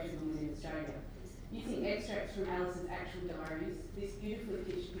decorated woman in Australia. Using extracts from Alice's actual diaries, this beautifully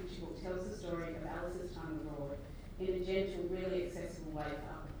pitched picture book tells the story of Alice's time abroad, in a gentle, really accessible way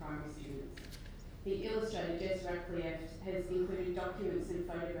for upper primary students. The illustrator Jess Ratcliffe has included documents and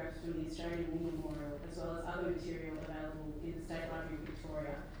photographs from the Australian War Memorial, as well as other material available in the State Library of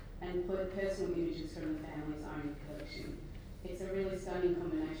Victoria, and personal images from the family's own collection. It's a really stunning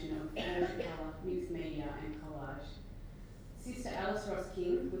combination of watercolour, mixed media and collage. Sister Alice Ross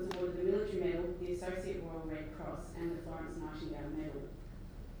King was awarded the Military Medal, the Associate Royal Red Cross and the Florence Nightingale Medal.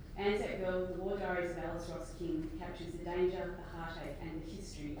 Anzac Girl, the War Diaries of Alice Ross King captures the danger, the heartache and the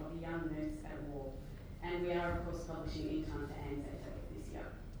history of a young nurse at war. And we are of course publishing in time for Anzac Day this year.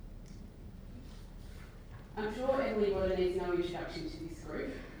 I'm sure Emily Rodder needs no introduction to this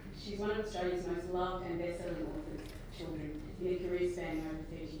group. She's one of Australia's most loved and best-selling authors of children in a career spanning over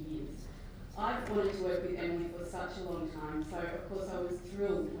 30 years. I've wanted to work with Emily for such a long time, so of course I was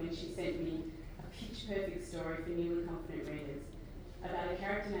thrilled when she sent me a pitch-perfect story for newly confident readers about a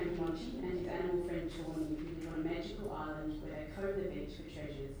character named Monty and his animal friend Tawny who live on a magical island where they comb the beach for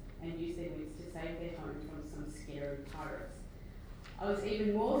treasures and use their wits to save their home from some scary pirates. I was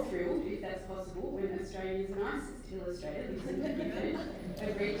even more thrilled, if that's possible, when Australia's nicest illustrator, Lucinda Gifford,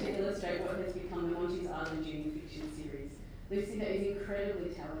 agreed to illustrate what has become the Monty's Island junior fiction series. Lucinda is incredibly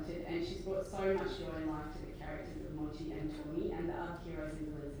talented and she's brought so much joy and life to the characters of Monty and Tawny and the other heroes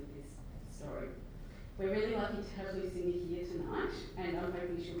and villains of this story. We're really lucky to have Lucinda here tonight, and I'm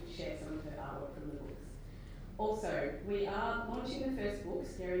hoping she'll share some of her artwork from the books. Also, we are launching the first book,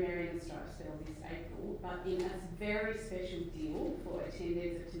 Scary Mary and the Striped Spell, this April, but in a very special deal for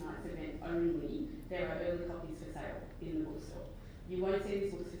attendees of tonight's event only, there are early copies for sale in the bookstore. You won't see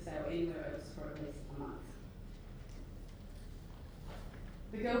these books for sale anywhere else for at least a month.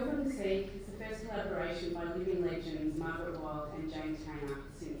 The Girl from the Sea is the first collaboration by living legends Margaret Wilde and Jane Tanner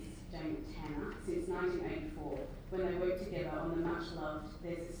since 1984, when they worked together on the much-loved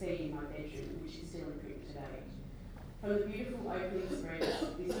There's a Sea in My Bedroom, which is still in print today. From the beautiful opening spreads,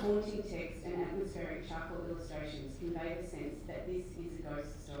 this haunting text and atmospheric charcoal illustrations convey the sense that this is a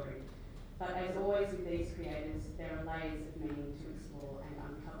ghost story. But as always with these creators, there are layers of meaning to explore and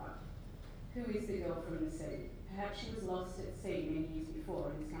uncover. Who is the girl from the sea? Perhaps she was lost at sea many years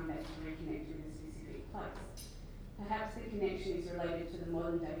before and has come back to reconnect with a specific place. Perhaps the connection is related to the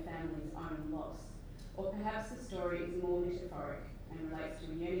modern-day family's own loss. Or perhaps the story is more metaphoric and relates to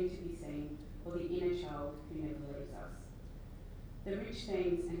a yearning to be seen or the inner child who never leaves us. The rich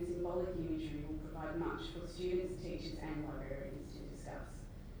themes and symbolic imagery will provide much for students, teachers and librarians to discuss.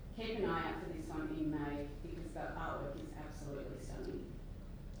 Keep an eye out for this one in May because the artwork is absolutely stunning.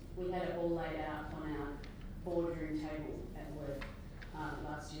 We had it all laid out on our boardroom table at work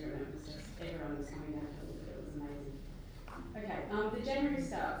last year and it was just, everyone was coming down to look at it, it was amazing. Okay, the January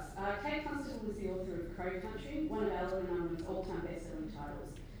starts. Kate Constable is the author of Crow Country, one of Alan Unwin's all-time best-selling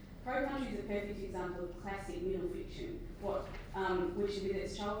titles. Crow Country is a perfect example of classic middle fiction, which with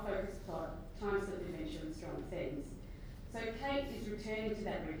its child-focused plot, time-slip adventure and strong themes. So Kate is returning to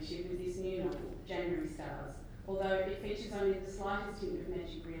that readership with this new novel, January Stars, although it features only the slightest hint of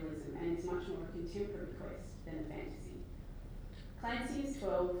magic realism and is much more a contemporary quest than a fantasy. Clancy is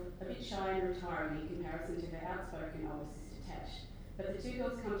 12, a bit shy and retiring in comparison to her outspoken older sister Tash, but the two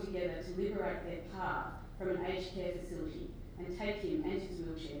girls come together to liberate their pa from an aged care facility and take him and his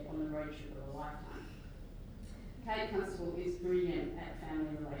wheelchair on the road trip of a lifetime. Kate Constable is brilliant at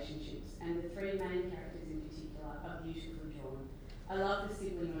family relationships, and the three main characters in particular are beautifully drawn. I love the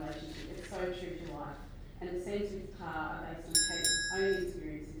sibling relationship, it's so true to life, and the scenes with Pa are based on Kate's own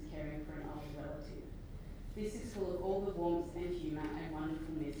experiences caring for an older relative. This is full of all the warmth and humour and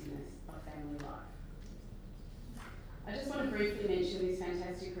wonderful messiness of family life. I just want to briefly mention this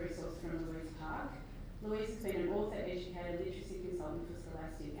fantastic resource from Louise Park. Louise has been an author, educator, literacy consultant for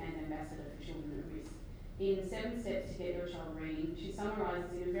Scholastic and ambassador for Children at Risk. In 7 Steps to Get Your Child Reading, she summarises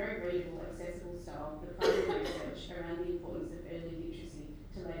in a very readable, accessible style the primary research around the importance of early literacy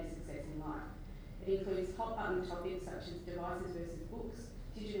to later success in life. It includes hot-button topics such as devices versus books,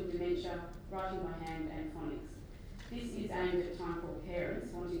 digital dementia, writing by hand and phonics. This is aimed at time-poor parents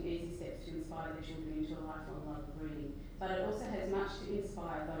wanting easy steps to inspire their children into a lifelong love of reading, but it also has much to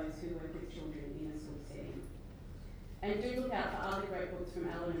inspire those who work with children in a school setting. And do look out for other great books from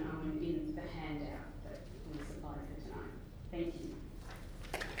Alan and Owen in the handout that we supplied for tonight. Thank you.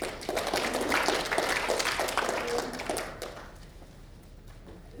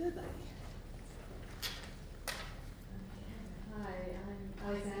 Hi, I'm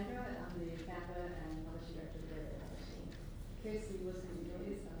Alexandra. I'm the founder and publishing director of the publishing. Kirsty was going to join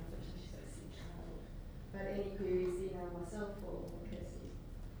us, but unfortunately she's got a sick child. But any queries, email myself or Kirsty.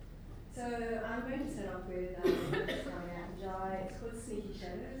 So I'm going to start off with it's coming out in July. It's called Sneaky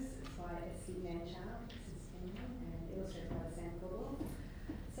Shadows. It's by S.C. Manchow. This is and illustrated by Sam Caldwell.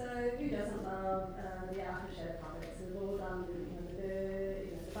 So who doesn't love the after-shadow puppets? We've all done the bird,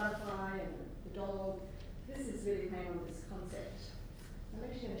 the butterfly and the dog. This is really playing on this concept. I'm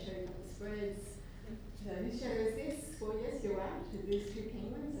actually going to show you a couple of spreads. So whose shadow is this? Well, yes, you're right. There's two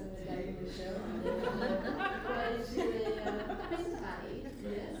penguins and the Daily Michelle. Going to a Christmas party.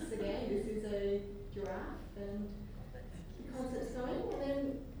 Yes, again, this is a giraffe and the concert's going. And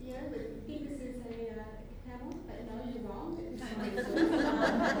then, we think this is a camel, but no, you're wrong. It's one of those.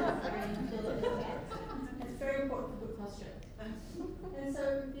 It's very important for good posture. And so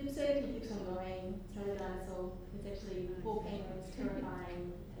the absurdity keeps on going. It's not a dinosaur. It's actually four penguins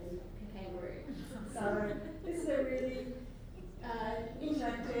terrifying a kangaroo. So this is a really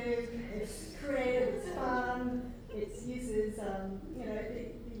interactive, it's creative, it's fun, it uses, it's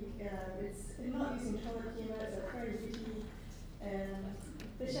not using toilet humour, so it's very witty, and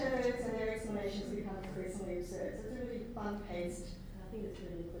the shadows and their explanations become increasingly absurd. So it's a really fun-paced, I think it's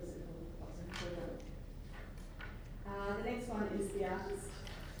really inclusive for children. The next one is The Artist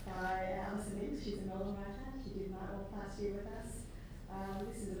by Alison Mintz. She's a novel writer. She did my Wolf last year with us.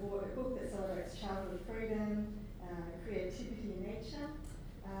 This is a book that celebrates childhood freedom, creativity in nature.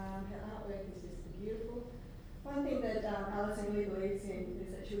 Her artwork is just beautiful. One thing that Alison really believes in is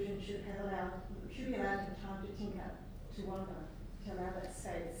that children should be allowed to have time to tinker, to wander, to allow that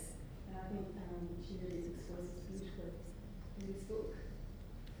space. And I think she really explores this beautifully in this book.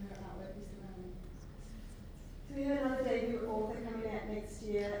 Her artwork is stunning. So we have another debut author coming out next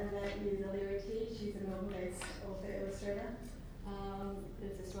year, and that is Alira T. She's a Melbourne-based author-illustrator.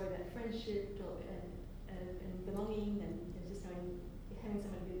 There's a story about friendship and belonging and just having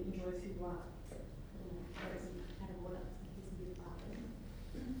someone who enjoys who you are. Out of order.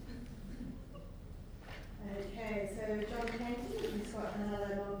 Okay, so John Canty, he's got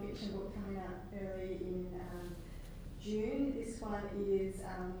another non-fiction book coming out early in June. This one is,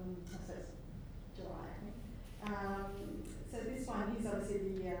 so it's July, I think. So this one, he's obviously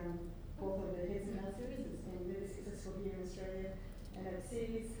the author of the Heads and Mouths series. It's been really successful here in Australia and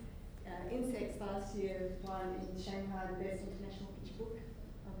overseas. Insects last year won in Shanghai the best international picture book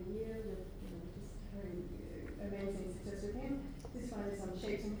of the year with just very amazing success with him. This one is on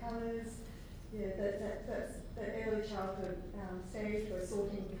shapes and colours. Yeah, that's the early childhood stage for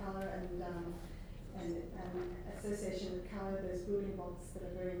sorting colour and association with colour, those building blocks that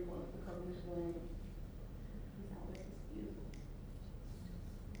are very important for cognitive learning. His artwork is beautiful.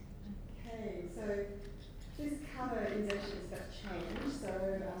 Okay, so this cover is actually just changed.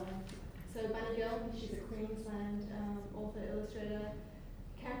 So Bunny Girl, she's a Queensland author, illustrator,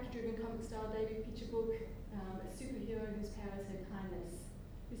 character-driven comic style debut picture book, a superhero whose power is her kindness.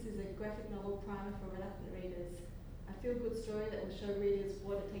 This is a graphic novel primer for reluctant readers. A feel-good story that will show readers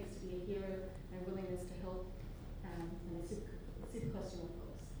what it takes to be a hero and a willingness to help, and a super costume, of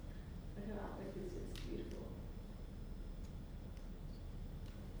course. But her artwork is just beautiful.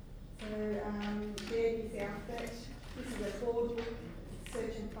 So there is the outfit. This is a board book,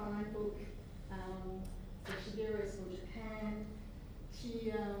 search and find book. So Shigeru is from Japan.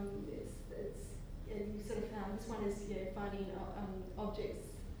 She you sort of this one is finding objects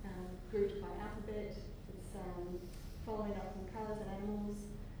grouped by alphabet. It's following up from colours and animals.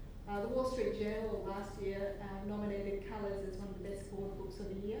 The Wall Street Journal last year nominated Colours as one of the best board books of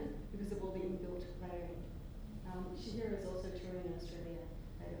the year because of all the inbuilt layering. Shigeru is also touring in Australia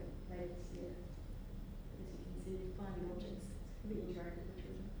later this year. As you can see, finding objects, really interactive with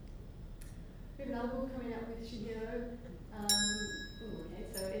children. We have another book coming out with Shigeru.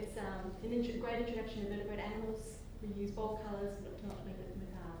 So it's great introduction to vertebrate animals. We use bold colours but to not make it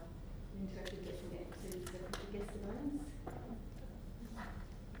macabre. Interactive guessing game, so you guess the bones.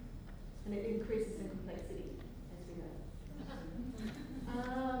 And it increases in complexity as we go.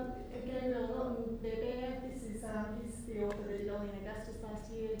 Gabriel Lawton Bear, this is he's the author that did Ollie and Augustus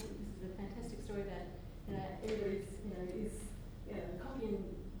last year. This is a fantastic story that everybody's is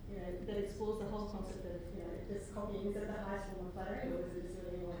copying. That explores the whole concept of just copying. Is it the highest form of flattery, or is it just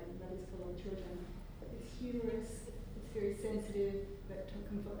really that is full of children? It's humorous. It's very sensitive, but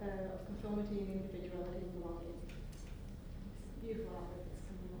of conformity and individuality and belonging. It's beautiful artwork that's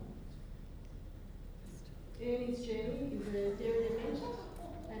coming on. Ernie's Journey is a dairy adventure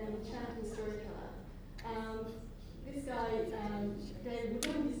and an enchanting storyteller. This guy, David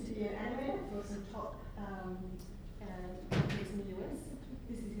Woodland, used to be an animator for some top companies in the US.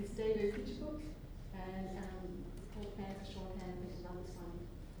 This is his debut picture book, and all fans of Sean Tan mentioned on this one.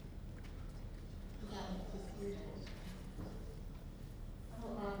 That was beautiful. I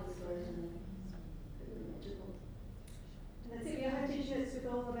love the stories and magical. And that's it. We have t-shirts with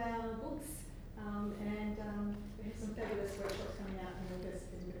all of our books, and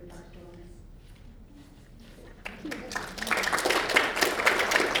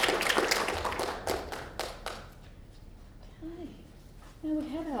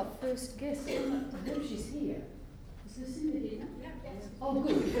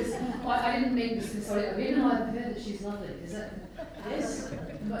because I didn't mean to say sorry. Even though I've heard that she's lovely. Is that yes?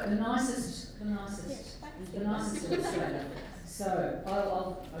 But the nicest illustrator. So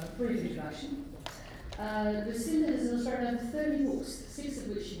I'll a brief introduction. Lucinda has illustrated over 30 books, 6 of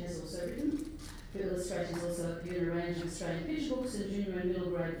which she has also written. Her illustrations also appear in a range of Australian picture books and junior and middle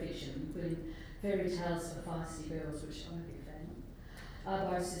grade fiction, including fairy tales for feisty girls, which I'm a big fan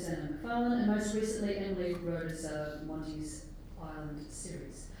of, by Susanna McFarlane, and most recently Emily Rhoda's Monty's Island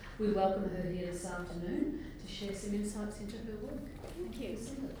series. We welcome her here this afternoon to share some insights into her work. Thank you,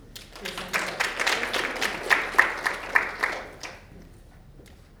 Lucinda.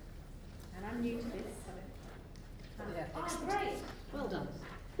 And I'm new to this, so. Great. Well done.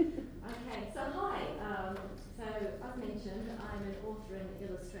 Okay, so hi. So as mentioned, I'm an author and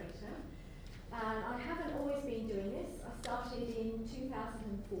illustrator. And I haven't always been doing this. I started in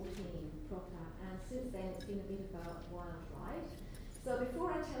 2014 proper, and since then it's been a bit of a wild ride. So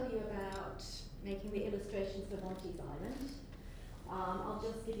before I tell you about making the illustrations for Monty's Island, I'll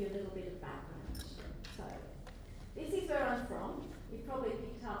just give you a little bit of background. So this is where I'm from. You've probably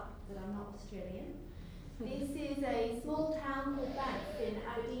picked up that I'm not Australian. This is a small town called Banff in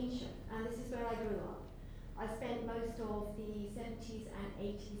Aberdeenshire, and this is where I grew up. I spent most of the 70s and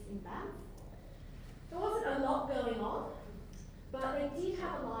 80s in Banff. There wasn't a lot going on, but they did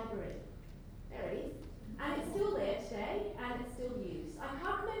have a library. There it is. And it's still there today, and it's still used. I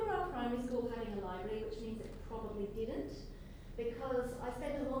can't remember our primary school having a library, which means it probably didn't, because I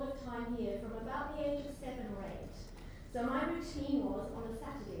spent a lot of time here from about the age of 7 or 8. So my routine was, on a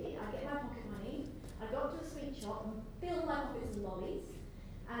Saturday, I'd get my pocket money, I'd go to a sweet shop and fill my pockets with lollies,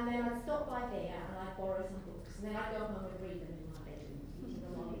 and then I'd stop by there and I'd borrow some books, and then I'd go home and read them in my bedroom, eating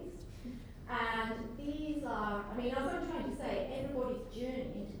the lollies. And these are, I mean, as I'm trying to say, everybody's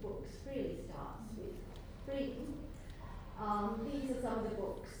journey into books really starts with reading. These are some of the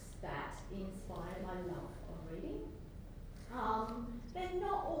books that inspired my love of reading. They're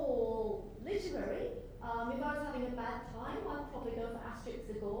not all literary. If I was having a bad time, I'd probably go for Asterix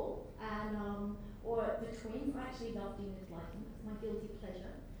the Gaul and or the Twins. I actually loved Enid Blyton. It's my guilty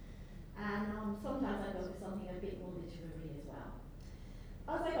pleasure. And sometimes I go for something a bit more literary as well.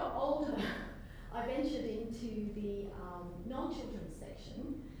 As I got older, I ventured into the non-children's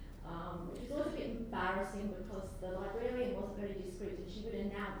section, which was always a bit embarrassing because the librarian wasn't very discreet and she would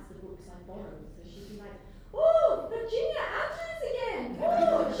announce the books I borrowed. So she'd be like, "Oh, Virginia Andrews again!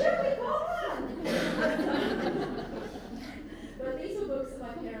 Oh, Shirley Coleman!" But these were books that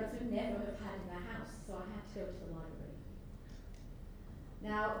my parents would never have had in their house, so I had to go to the library.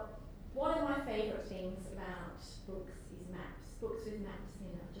 Now, one of my favourite things about books is maps. Books with maps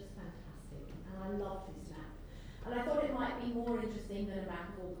in are just fantastic, and I love this map. And I thought it might be more interesting than a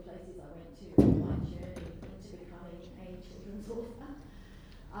map of all the places I went to on my journey into becoming a children's author.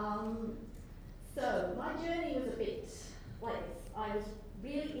 So my journey was a bit like this. I was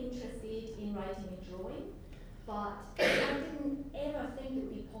really interested in writing and drawing, but I didn't ever think it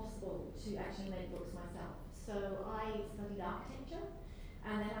would be possible to actually make books myself. So I studied architecture,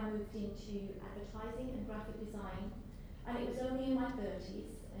 and then I moved into advertising and graphic design. And it was only in my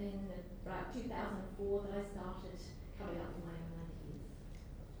 30s, in about 2004, that I started coming up with my own ideas.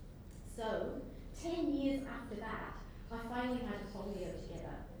 So, 10 years after that, I finally had a folio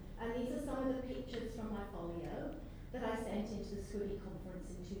together. And these are some of the pictures from my folio that I sent into the Squibby conference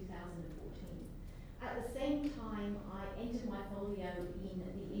in 2014. At the same time, I entered my folio in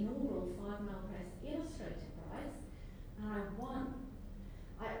the inaugural 5 Mile Press Illustrator Prize, and I won.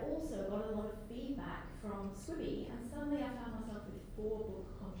 I also got a lot of feedback from Squibby, and suddenly I found myself with 4 book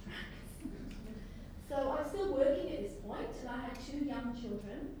contracts. So I was still working at this point, and I had 2 young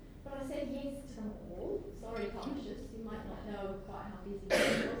children, but I said yes to them all. Sorry, publishers, you might not know quite how busy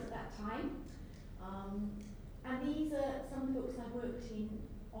I was at that time. And these are some of the books I worked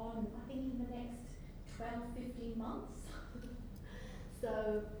on, I think, in the next 12, 15 months.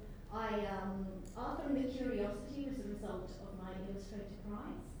 So Arthur and the Curiosity was a result of my Illustrator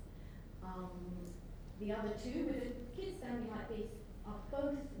Prize. The other 2 with a kids family like this are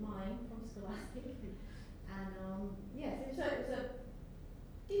both mine from Scholastic. And yes, so it was a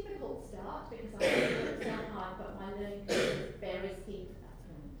difficult start because I worked so hard, but my learning curve was very steep at that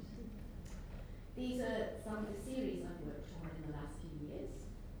point. These are some of the series I've worked on in the last few years.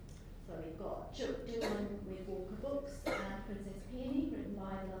 So we've got Chuck Dillon with Walker Books and Princess Peony, written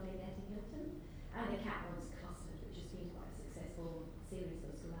by the lovely Nettie Hilton, and The Cat Wants Custard, which has been quite a successful series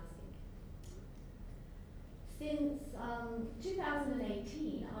for Scholastic. Since 2018,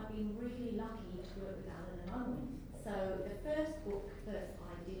 I've been really lucky to work with Allen and Unwin. So the first book that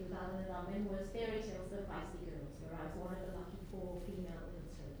I did with Allen and Unwin was Fairy Tales for Feisty Girls, where I was one of the lucky 4 female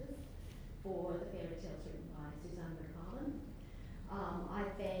illustrators.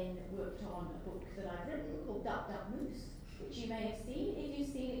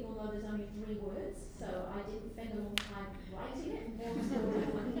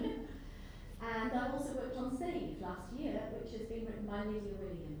 last year, which has been written by Lydia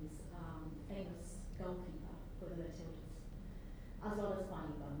Williams, famous goalkeeper for the Matildas, as well as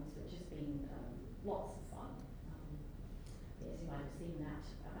Funny Bones, which has been lots of fun. Yes, you might have seen that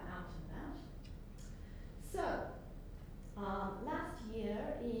out and about. So, last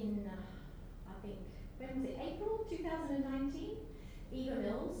year in, I think, when was it, April 2019, Eva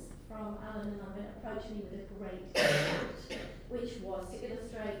Mills from Allen and Unwin approached me with a great project, which was to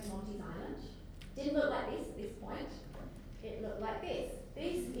illustrate Monty's Island. Didn't look like this at this point. It looked like this.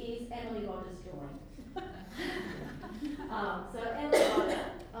 This is Emily Rodder's drawing. So Emily Rodder,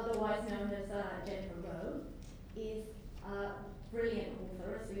 otherwise known as Jennifer Rowe, is a brilliant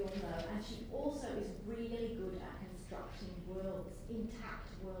author, as we all know, and she also is really good at constructing worlds, intact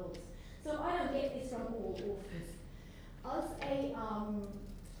worlds. So I don't get this from all authors. As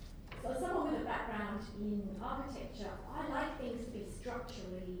someone with a background in architecture, I like things to be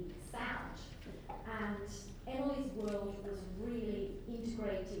structurally sound, and Emily's world was really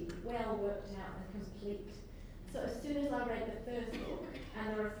integrated, well worked out and complete. So as soon as I read the first book, and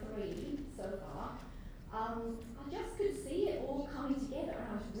there are 3 so far, I just could see it all coming together, and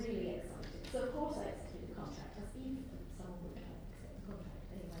I was really excited. So of course I executed the contract, as even someone would accept the contract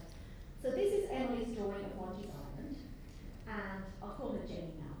anyway. So this is Emily's drawing of Monty's Island, and I'll call her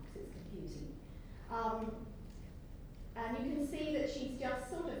Jenny now because it's confusing. And you can see that she's just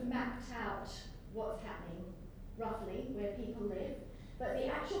sort of mapped out what's happening, roughly, where people live. But the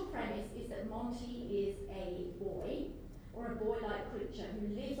actual premise is that Monty is a boy, or a boy-like creature, who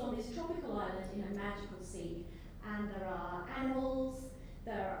lives on this tropical island in a magical sea. And there are animals,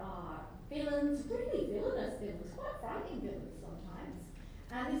 there are villains, really villainous villains, quite frightening villains sometimes.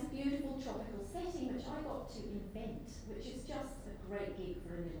 And this beautiful tropical setting, which I got to invent, which is just a great gig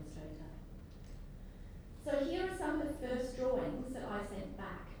for an illustrator. So here are some of the first drawings that I sent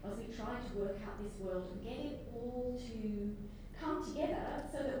back as we tried to work out this world and get it all to come together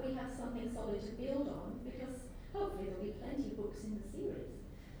so that we have something solid to build on, because hopefully there'll be plenty of books in the series.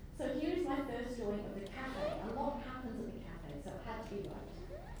 So here is my first drawing of the cafe. A lot happens at the cafe, so it had to be right.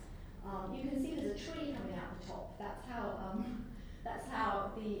 You can see there's a tree coming out the top. That's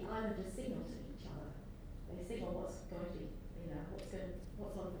how the islanders signal to each other. They signal what's going to be,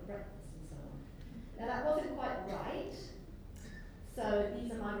 what's on for breakfast and so on. Now that wasn't quite right. So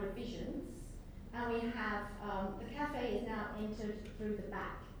these are my revisions. And we have, the cafe is now entered through the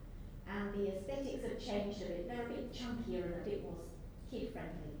back, and the aesthetics have changed a bit. They're a bit chunkier and a bit more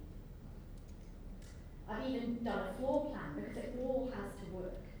kid-friendly. I've even done a floor plan because it all has to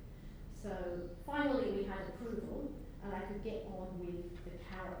work. So finally we had approval, and I could get on with the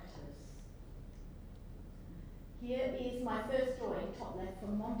characters. Here is my first drawing, top left, for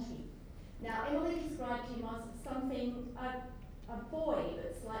Monty. Now Emily described him as something, a boy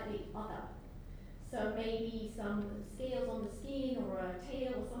but slightly other. So maybe some scales on the skin or a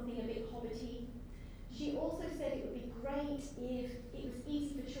tail or something a bit hobbity. She also said it would be great if it was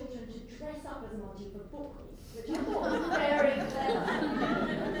easy for children to dress up as Monty for book week, which I thought was very clever.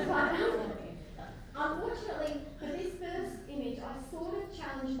 But unfortunately, for this first image, I sort of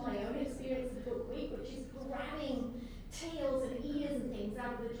challenged my own experience of book week, which is grabbing tails and ears and things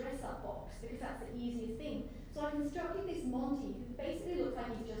out of the dress-up box, because that's the easiest thing. So I constructed this Monty, who basically looks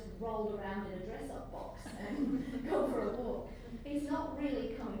like he's just rolled around in a dress-up box and go for a walk. He's not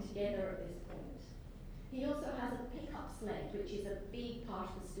really coming together at this point. He also has a pickup sled, which is a big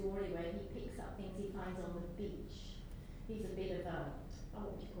part of the story where he picks up things he finds on the beach. He's a bit of a,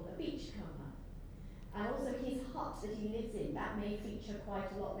 what would you call it, a beachcomber. And also his hut that he lives in, that may feature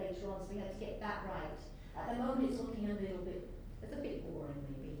quite a lot later on, so we had to get that right. At the moment it's looking a little bit, it's a bit boring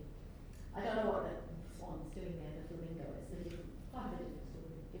maybe. I don't know what the swan's doing there, the flamingo. It's a different, quite a different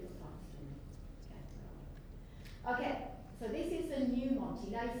story, different part of the story. Okay, so this is the new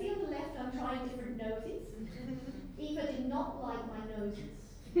Monty. Now you see on the left I'm trying different noses. Eva did not like my noses.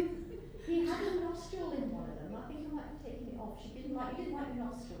 He had a nostril in one of them. I think I might have taken it off. You didn't like the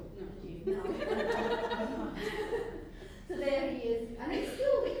nostril, did you? No. So there he is. And we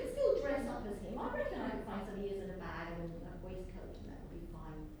can still dress up as him. I reckon I could find some ears in a bag and a waistcoat and that would be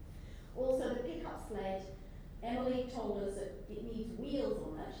fine. Also the pickup sled, Emily told us that it needs wheels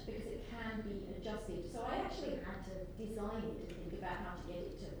on it because it can be adjusted. So I actually had to design it to think about how to get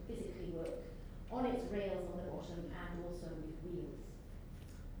it to physically work on its rails on the bottom and also with wheels.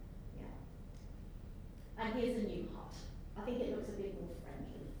 Yeah. And here's a new hut. I think it looks a bit more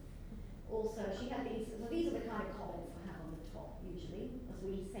friendly. Also, she had these, so these are the kind of comments I have on the top usually, as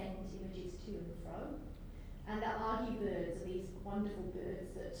we send images to and fro. And the argue birds are these wonderful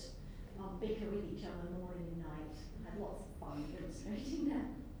birds that bicker with each other morning and night. I had lots of fun illustrating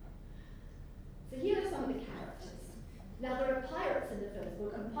them. So here are some of the characters.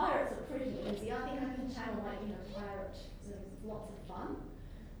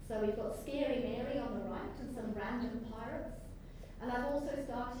 random pirates. And I've also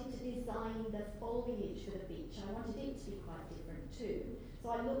started to design the foliage for the beach. I wanted it to be quite different too. So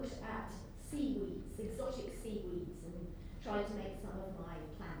I looked at seaweeds, exotic seaweeds, and tried to make some of my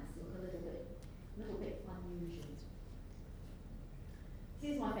plants look a little bit unusual.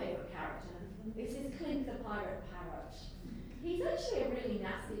 This is my favourite character. This is Clink the Pirate Parrot. He's actually a really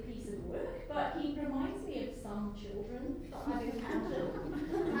nasty piece of work, but he reminds me of some children that I've encountered.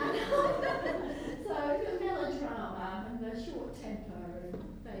 So the melodrama and the short temper and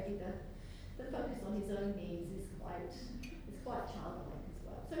maybe the focus on his own needs is quite childlike as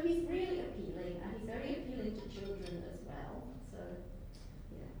well. So he's really appealing, and he's very appealing to children as well. So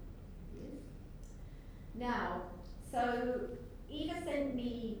yeah, he is. Now, so Eva sent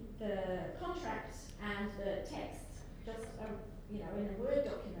me the contract and the text just in a Word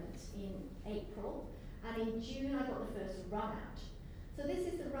document in April, and in June I got the first run out. So this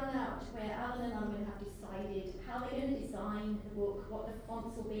is the run out where Alan and Unwin have decided how they're going to design the book, what the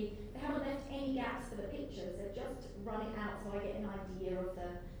fonts will be. They haven't left any gaps for the pictures, they've just run it out so I get an idea of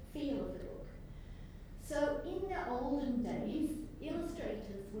the feel of the book. So in the olden days,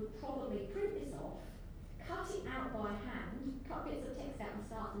 illustrators would probably print this off, cut it out by hand, cut bits of text out and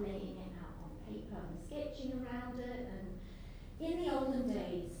start laying it out on paper and sketching around it. And in the olden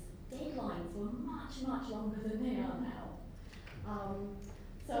days, deadlines were much, much longer than they are now.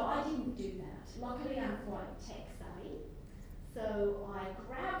 So I didn't do that. Luckily, I'm quite tech savvy. So I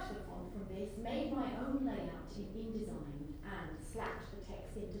grabbed the font from this, made my own layout in InDesign, and slapped the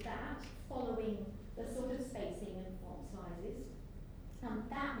text into that, following the sort of spacing and font sizes. And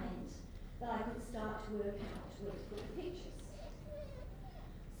that meant that I could start to work out where to put the pictures.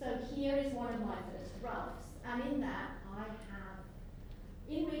 So here is one of my first drafts, and in that I have,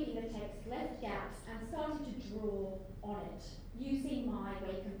 in reading the text, left gaps and started to draw on it using my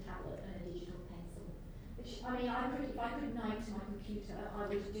Wacom tablet and a digital pencil. Which, I mean, if I could knight my computer, I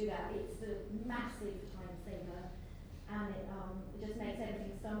would do that. It's a massive time saver, and it just makes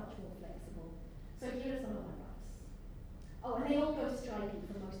everything so much more flexible. So here are some of my drafts. Oh, and they all go stripy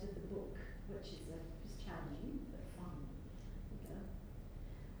for most of the book, which is just challenging, but fun. Okay.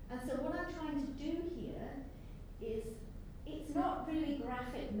 And so what I'm trying to do here is, it's not really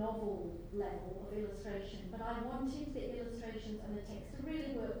graphic novel level of illustration, but I wanted the illustrations and the text to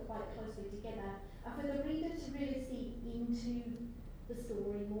really work quite closely together, and for the reader to really see into the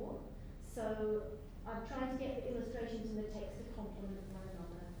story more. So I'm trying to get the illustrations and the text to complement one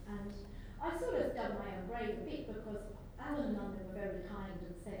another. And I sort of dug my own grave a bit because Alan and Unwin were very kind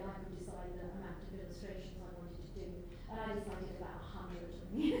and said I could decide the amount of illustrations I wanted to do, and I decided about 100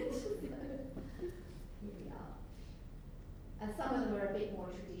 in the end. Here we are. And some of them are a bit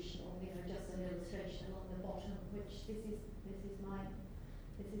more traditional, just an illustration along the bottom, which this is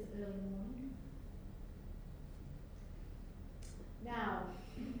early morning. Now,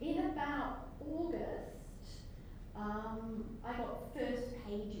 in about August, I got first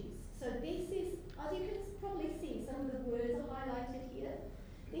pages. So this is, as you can probably see, some of the words are highlighted here.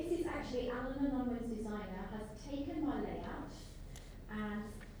 This is actually Alan and Unwin's designer has taken my layout and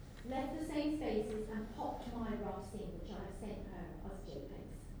left the same spaces and popped my drafts in, which I have sent her as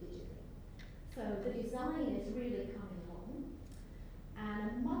JPEGs digitally. So the design is really coming along.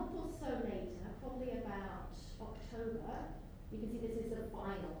 And a month or so later, probably about October, you can see this is the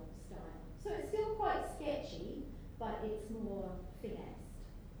final style. So it's still quite sketchy, but it's more finessed.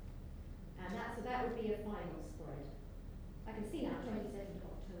 And that would be a final spread. I can see now, 22nd of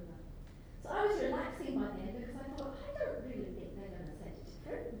October. So I was relaxing by then because I thought, I don't really think they're going to send it to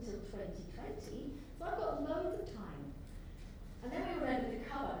print until 2020, so I've got loads of time. And then we were ready with the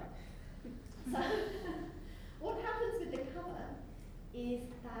cover. So what happens with the cover is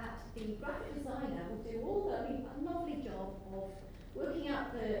that the graphic designer will do a lovely job of working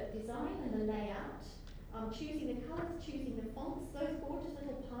out the design and the layout, choosing the colours, choosing the fonts, those gorgeous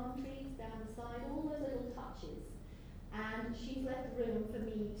little palm trees down the side, all those little touches. And she's left room for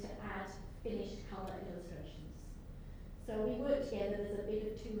me to add finished colour illustrations. So we work together, there's a bit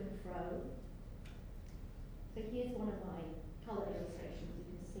of to and fro. So here's one of my colour illustrations, you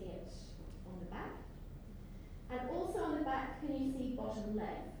can see it on the back. And also on the back, can you see bottom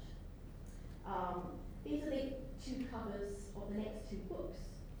left? These are the two covers of the next two books,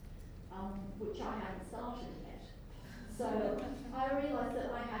 which I hadn't started yet. So I realised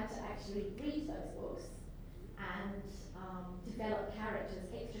that I had to actually read those books and develop characters,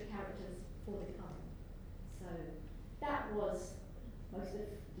 extra characters for the cover. So that was most of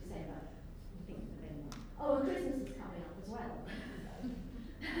December, I think November. Oh, and Christmas is coming up as well.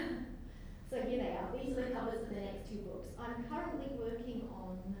 So here they are. These are the covers for the next two books. I'm currently working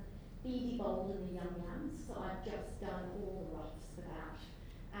on BD bold in the young yams, so I've just done all the roughs for that.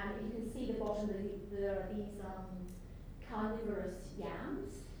 And you can see the bottom, there are these carnivorous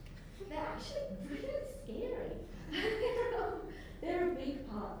yams. They're actually really scary. They're a big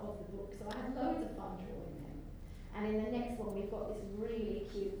part of the book, so I have loads of fun drawing them. And in the next one, we've got this really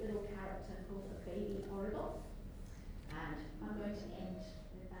cute little character called a baby Oregon. And I'm going to end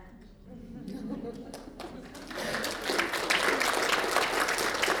with that.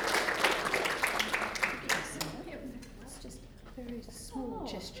 It's just a very small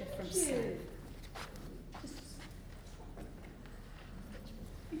gesture from Sam.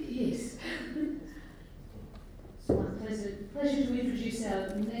 Yes. It's my pleasure to introduce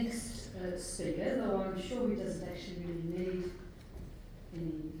our next speaker, though I'm sure he doesn't actually really need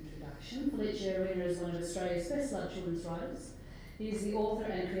any introduction. Felice is one of Australia's best-loved children's writers. He is the author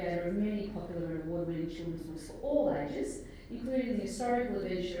and creator of many popular and award-winning children's books for all ages, including the historical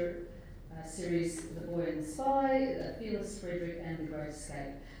adventure series The Boy and the Spy, Felice, Frederick and The Great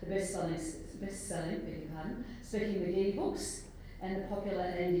Escape, the best-selling Specky McGee books, and the popular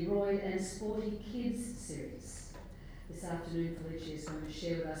Andy Roy and Sporty Kids series. This afternoon, Felice is going to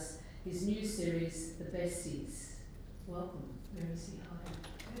share with us his new series, The Besties. Welcome. Where is he hiding?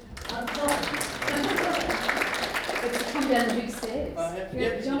 Up top. Let's come down the big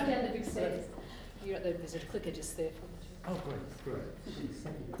stairs. Jump down the big stairs. There's a clicker just there. Oh, great. Jeez,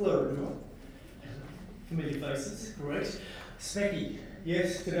 thank you. Hello, everyone. Familiar faces, great. Specky,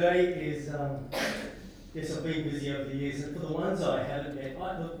 yes, today is, yes, I've been busy over the years, and for the ones I haven't met, I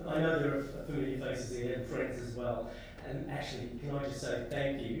know there are familiar faces here and friends as well, and actually, can I just say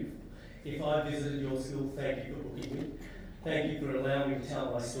thank you. If I visited your school, thank you for booking me. Thank you for allowing me to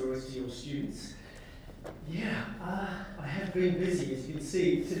tell my stories to your students. Yeah, I have been busy, as you can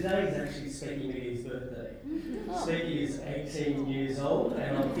see. Today is actually Specky McGee's birthday. Specky is 18 years old,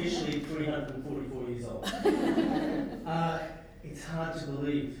 and I'm officially 344 years old. It's hard to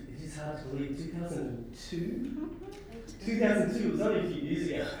believe. It is hard to believe. 2002? 2002 was only a few years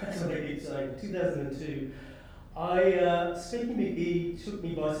ago. That's what I keep saying. 2002. Specky McGee took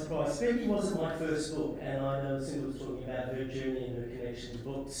me by surprise. Specky wasn't my first book, and I know Lucinda was talking about her journey and her connection to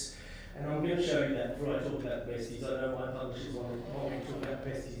books. And I'm going to show you that before I talk about the besties. I know my publishers want me to talk about the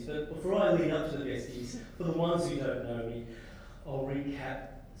besties, but before I lead up to the besties, for the ones who don't know me, I'll recap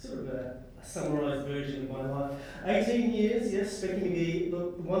sort of a summarised version of my life. 18 years, yes, Specky McGee.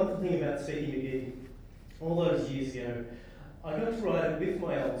 Look, the wonderful thing about Specky McGee, all those years ago, I got to write it with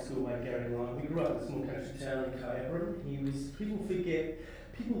my old schoolmate Gary Lyon. We grew up in a small country town in Kyabram.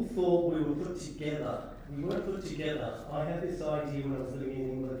 People thought we were put together. We weren't put together. I had this idea when I was living in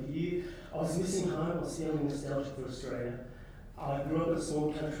England. I was missing home. I was feeling nostalgic for Australia. I grew up in a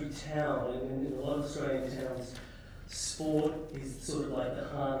small country town, and in a lot of Australian towns, sport is sort of like the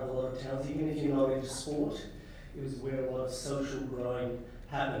heart of a lot of towns. Even if you're not into sport, it was where a lot of social growing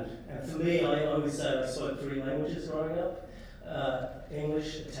happened. And for me, I always say I spoke 3 languages growing up,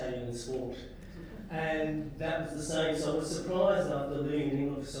 English, Italian and sport. And that was the same, so I was surprised after living in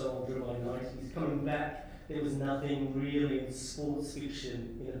England for so long during my 90s. Coming back, there was nothing really in sports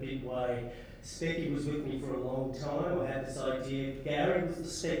fiction in a big way. Specky was with me for a long time. I had this idea. Gary was the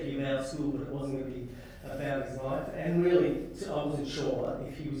Specky of our school, but it wasn't going to be about his life. And really, I wasn't sure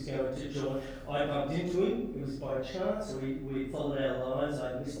if he was going to join. I bumped into him. It was by chance. We followed our lives.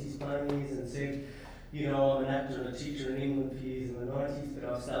 I missed his playing years and said, you know, I'm an actor and a teacher in England for years in the 90s, but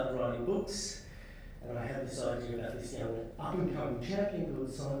I started writing books. And I had this idea about this young up-and-coming champion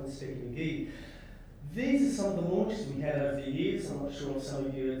called Simon Specky McGee. These are some of the launches we had over the years. I'm not sure if some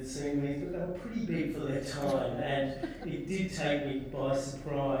of you had seen these, but they were pretty big for their time. And it did take me by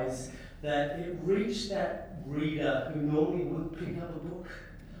surprise that it reached that reader who normally wouldn't pick up a book.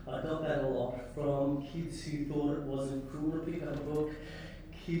 I got that a lot from kids who thought it wasn't cool to pick up a book,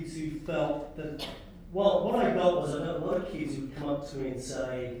 kids who felt that, well, what I got was I got a lot of kids who would come up to me and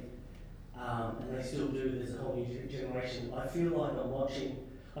say, and they still do, there's a whole new generation, I feel like I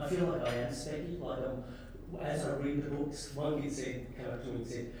am Specky, as I read the books, one kid came up to me and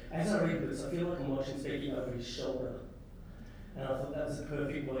said, as I read the books, I feel like I'm watching Specky over his shoulder. And I thought that was a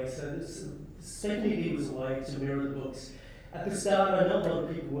perfect way. So Specky was a way to mirror the books. At the start, I know a lot of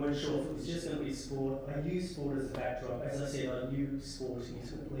people weren't sure if it was just going to be sport. I used sport as a backdrop. As I said, I knew sport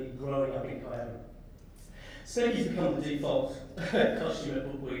intimately growing up in Kyabram. Specky's become the default costume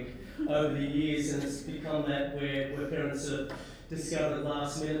at Book Week over the years, and it's become that where parents have discovered at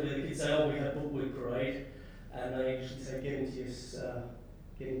last minute where the kids say, oh, we have Book Week parade, and they actually say, get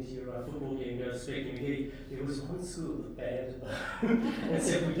into your football game, go to Specky McGee. There was one school that banned it and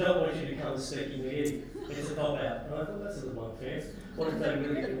said, we don't want you to come to Specky McGee. It's a cop out. And I thought, that's a little unfair. What if they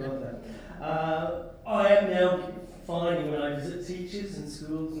really didn't love that? I am now finding when I visit teachers in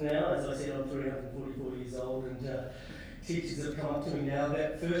schools now, as I said, I'm 344 years old, and teachers have come up to me now,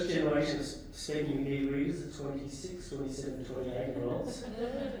 that first generation of speaking e-readers are 26, 27, 28-year-olds.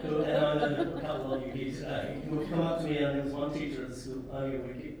 And I know a couple of you here today who have come up to me, and there was one teacher at the school only a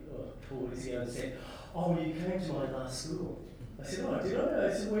week or 4 weeks ago and said, "Oh, you came to my last school." I said, "Oh, did I?" I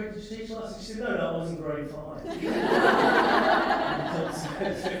said, "Where did you teach last?" She said, "No, I was in grade 5.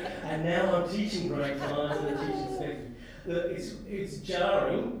 And now I'm teaching grade 5 and I'm teaching speaking. It's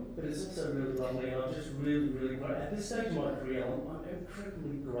jarring, but it's also really lovely, and I'm just really, really grateful. At this stage of my career, I'm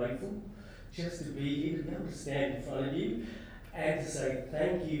incredibly grateful just to be here, to be able to stand in front of you, and to say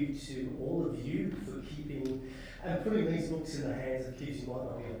thank you to all of you for keeping and putting these books in the hands of kids who might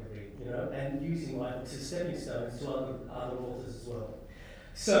not be able to read, you know, and using my books as stepping stones to other authors as well.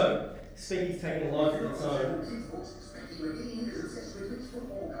 So, speaking's taking a life of its own.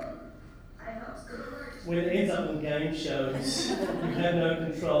 When it ends up on game shows, you have no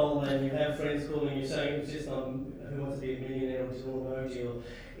control, and you have friends calling you saying it's just on Who Wants to Be a Millionaire or Jill Emoji, or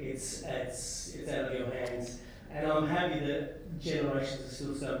it's out of your hands. And I'm happy that generations are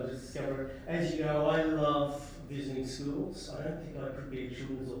still starting to discover it. As you know, I love visiting schools. I don't think I could be a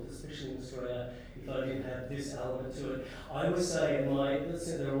children's author, especially in Australia, if I didn't have this element to it. I always say, let's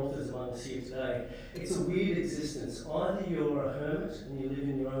say there are authors among us here today, it's a weird existence. Either you're a hermit and you live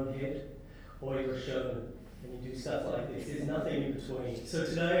in your own head, or you're a showman and you do stuff like this. There's nothing in between. So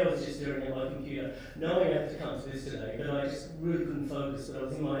today I was just staring at my computer, knowing I had to come to this today, but I just really couldn't focus. But I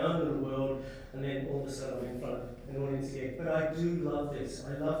was in my own little world, and then all of a sudden I'm in front of an audience again. But I do love this.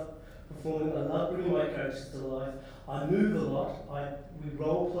 I love performing. I love bringing my characters to life. I move a lot. We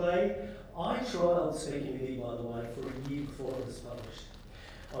role play. I trialled Speaking with You, by the way, for a year before it was published.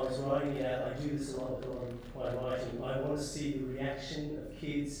 I was writing it out. I do this a lot with my writing. I want to see the reaction of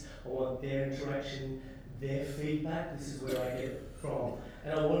kids. I want their interaction, their feedback. This is where I get it from.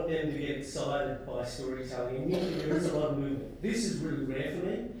 And I want them to get excited by storytelling. And usually there is a lot of movement. This is really rare for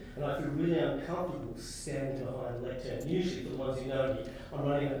me, and I feel really uncomfortable standing behind a lectern. Usually, for the ones who know me, I'm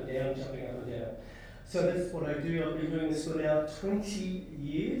running up and down, jumping up and down. So that's what I do. I've been doing this for now 20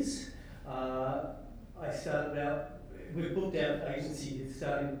 years. I started out, we've booked out agency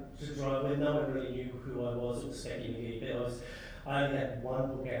starting to drive where no one really knew who I was or Specky McGee, but I only had one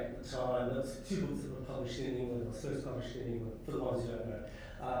book out at the time. There was 2 books that were published in England. I was first published in England, for the ones who don't know.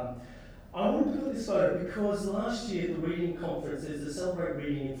 I wanted to put this photo because last year at the reading conference, there's a Celebrate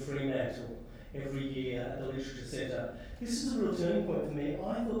Reading in Fremantle every year at the Literature Centre. This is a real turning point for me.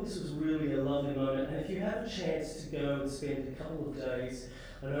 I thought this was really a lovely moment, and if you have a chance to go and spend a couple of days,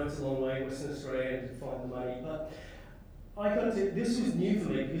 I know it's a long way in Western Australia to find the money, but this was new for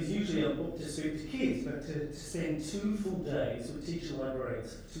me because usually I'm booked to speak to kids, but to spend 2 full days with teacher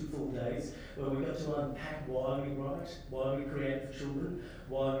librarians, 2 full days, where we got to unpack why we write, why we create for children,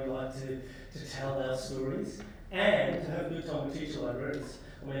 why we like to tell our stories, and to have a good time with teacher librarians.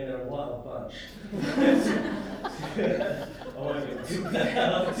 I mean, they're a wild bunch. I won't get too that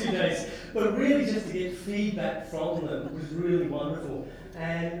after 2 days. But really just to get feedback from them was really wonderful.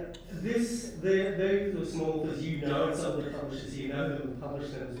 And they're the small authors you know, and some of the publishers you know them and publish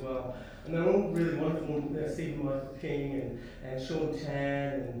them as well. And they're all really wonderful. Stephen Michael King and Sean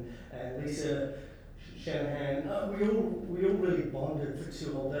Tan and Lisa Shanahan. We all really bonded for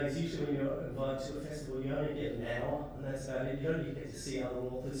 2 whole days. Usually when you're invited to a festival, you only get an hour, and that's about it. You don't even get to see other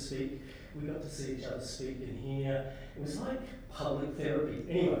authors speak. We got to see each other speak in here. It was like public therapy.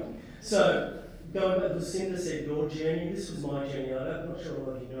 Anyway, so going back, Lucinda said your journey. This was my journey. I'm not sure a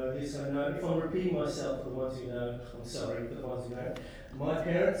lot of you know this. I know if I'm repeating myself for the ones who know, I'm sorry for the ones who don't. My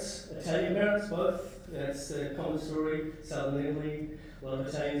parents, Italian parents, both. That's a common story. Southern Italy, a lot of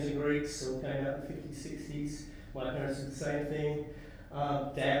Italians and Greeks all came out in the 50s, 60s. My parents did the same thing.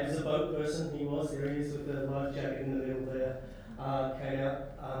 Dad was a boat person. He was. There he is with the life jacket in the middle there. Came out.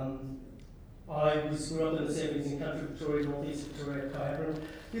 I grew up in the 70s in country Victoria, northeast Victoria, Kyabram.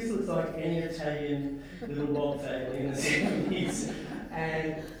 This looks like any Italian little Bob family in the 70s.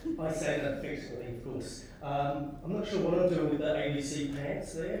 And I say that affectionately, of course. I'm not sure what I'm doing with the ABC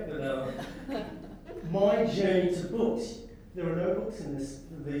pants there, but my journey to books. There are no books in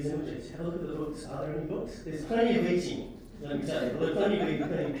these images. Have a look at the books. Are there any books? There's plenty of eating, let me tell you. There's plenty of eating,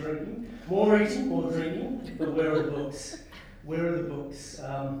 plenty of drinking. More eating, more drinking, but where are the books? Where are the books?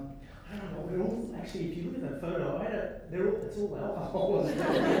 I don't know, we're all, actually, if you look at that photo, it's all alcohol.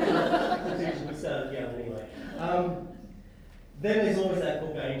 We started young anyway. Then there's always that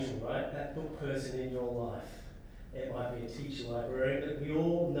book angel, right? That book person in your life. It might be a teacher librarian, but we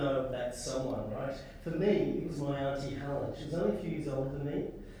all know that's someone, right? For me, it was my Auntie Helen. She was only a few years older than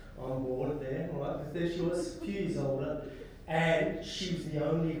me. on board there, right? Because there she was, a few years older, and she was the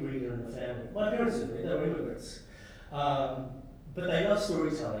only reader in the family. My parents didn't read, they were immigrants. But they love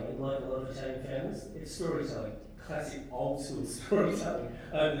storytelling, and like a lot of Italian families, it's storytelling, classic old school storytelling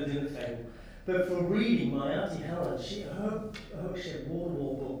over the dinner table. But for reading, my auntie Helen, she had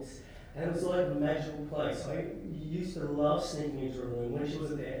wall-to-wall books, and it was like a magical place. I used to love sneaking into her room when she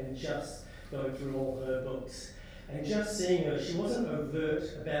wasn't there and just going through all her books. And just seeing her, she wasn't overt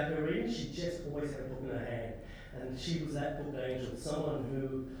about her reading, she just always had a book in her hand. And she was that book angel, someone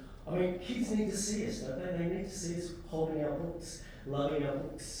who, I mean, kids need to see us, don't they? They need to see us holding our books, loving our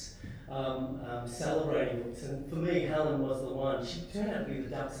books, celebrating books. And for me, Helen was the one. She turned out to be the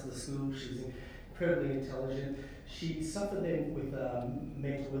dux of the school. She was incredibly intelligent. She suffered then with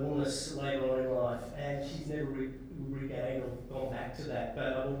mental illness later on in life, and she's never regained or gone back to that,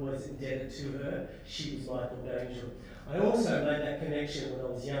 but I'm always indebted to her. She was my book angel. I also made that connection when I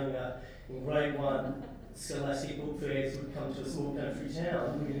was younger. In grade 1, scholastic book fairs would come to a small country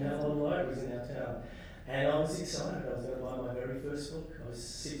town. We didn't have a lot of libraries in our town. And I was excited. I was going to buy my very first book. I was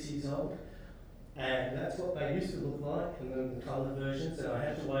 6 years old. And that's what they used to look like, and then the coloured versions, and I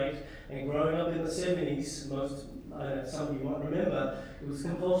had to wait. And growing up in the 70s, some of you might remember, it was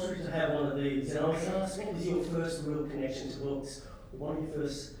compulsory to have one of these. And I was asked, what was your first real connection to books? One of your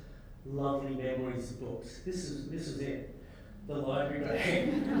first lovely memories of books? This was it. The library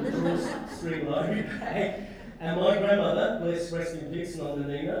bag, the drawstring library bag. And my grandmother, bless rest in peace,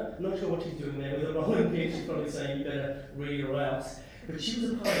 Nina, I'm not sure what she's doing there with a rolling pin, she's probably saying you better read or else. But she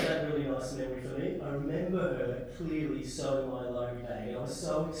was a part of that really nice memory for me. I remember her clearly sewing my library bag, and I was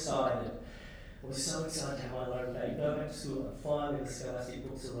so excited. I was so excited to have my library bag, go back to school, and finally the scholastic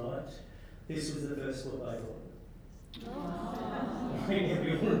books arrived. This was the first book I bought. I think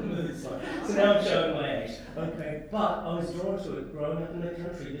we all remember this one. So now I'm showing my age. Okay, but I was drawn to it. Growing up in the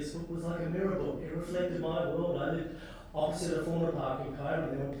country, this book was like a mirror book. It reflected my world. I lived opposite a fauna park in Cairo.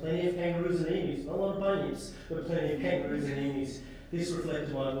 There were plenty of kangaroos and emus. Not a lot of bunyips, but plenty of kangaroos and emus. This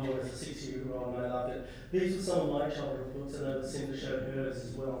reflected my world as a 6-year-old, and I loved it. These were some of my childhood books, and I know Lucinda showed hers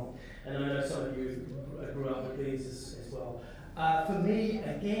as well. And I know some of you grew up with these as well. For me,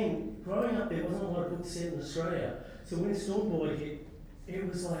 again, growing up, there wasn't a lot of books set in Australia. So when Stormboy hit, it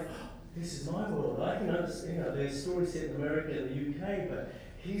was like, oh, this is my world. I can understand, there's stories set in America and the UK, but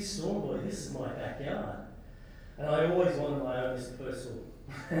here's Stormboy, this is my backyard. And I always wanted my own personal.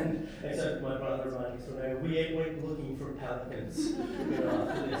 And so my brother and I next door, we went looking for pelicans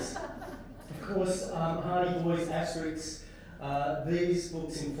after this. Of course, Hardy Boys, Asterix, these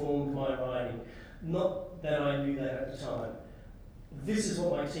books informed my writing. Not that I knew that at the time. This is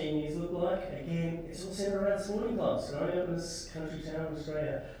what my teen years look like. Again, it's all centered around sporting clubs. Growing up in this country town in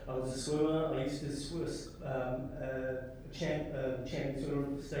Australia, I was a swimmer. I used to swim, champion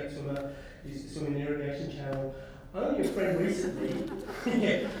swimmer, state swimmer. I used to swim in the irrigation channel. Only a friend recently,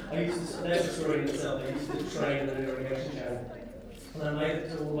 yeah, that's a story in itself. I used to train in an irrigation channel. And I made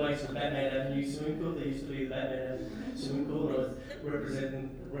it all the way to the Batman Avenue swimming pool. There used to be the Batman Avenue swimming pool, and I was representing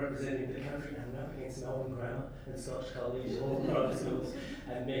the country, and up against Melbourne Grammar and Scotch College, all the private schools,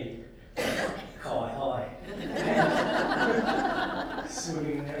 and me. High.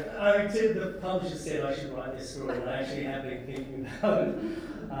 Swimming there. The publisher said I should write this story, and I actually have been thinking about it.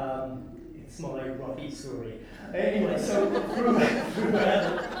 It's my rocky story. Anyway, so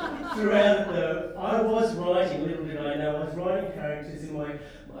throughout it, I was writing, little did I know, I was writing characters in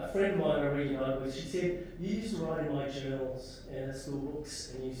a friend of mine I reunited with, she said, you used to write in my journals and school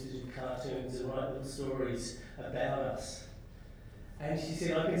books, and you used to do cartoons and write little stories about us. And she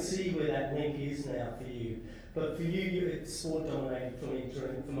said, I can see where that link is now for you. But for you, it's sport dominated for me,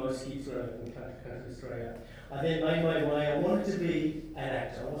 for most kids growing up in country Australia. I then made my way, I wanted to be an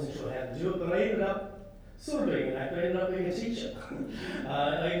actor. I wasn't sure how to do it, but I ended up sort of being an actor. I ended up being a teacher.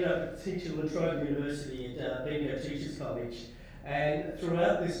 I ended up teaching at La Trobe University at Bendigo Teachers College. And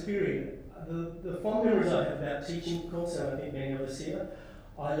throughout this period, the fond memories I have about teaching, of course, and I think many of us here,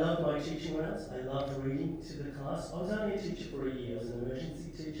 I loved my teaching rounds. I loved reading to the class. I was only a teacher for a year. I was an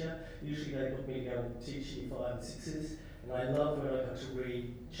emergency teacher. Usually they put me to go and teach year 5 and 6s. And I loved when I got to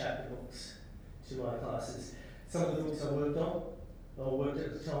read chapter books to my classes. Some of the books I worked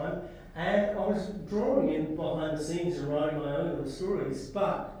at the time. And I was drawing in behind the scenes and writing my own little stories.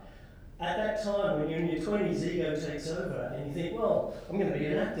 But at that time, when you're in your 20s, ego takes over, and you think, well, I'm going to be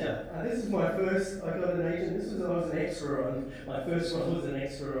an actor. This was my first, I got an agent, I was an extra on, my first one was an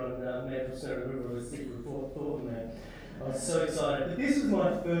extra on Man from Snowy River, was Secret Thornton Man. I was so excited. But this was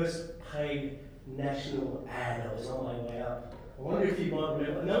my first paid national ad. I was on my way up. I wonder if you might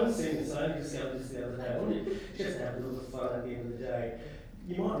remember, no one's seen this, I only discovered this the other day. I wonder if just have a little fun at the end of the day.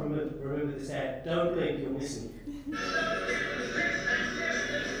 you might remember this ad, "Don't blink, you'll miss me."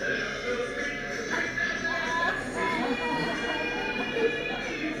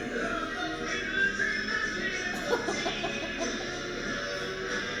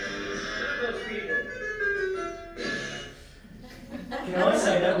 Can I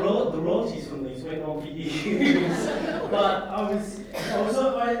say that the royalties from these went on for years? But I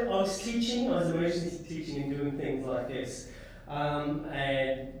was teaching, I was emergency teaching and doing things like this,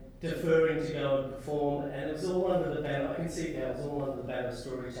 and deferring to go and perform, and it was all under the banner, I can see now, it was all under the banner of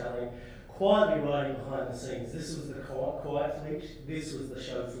storytelling, quietly writing behind the scenes. This was the quiet Felice, this was the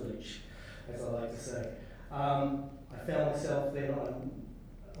show Felice, as I like to say. I found myself then on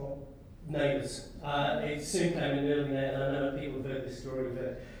Neighbours. It soon came in early now, and I know people have heard this story,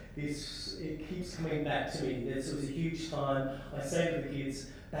 but it keeps coming back to me. This was a huge time. I say to the kids,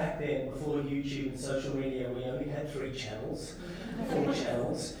 back then, before YouTube and social media, we only had 3 channels, 4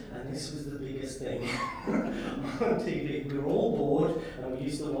 channels, and this was the biggest thing on TV. We were all bored, and we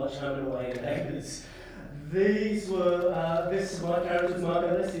used to watch Home and Away and Neighbours. These were, this is my characters, Mark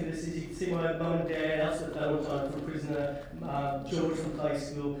and Leslie. This is, you can see my mum and dad, Elspeth Valentine from Prisoner, George from Play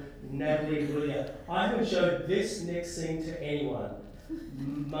School, Natalie and William. I haven't showed this next scene to anyone.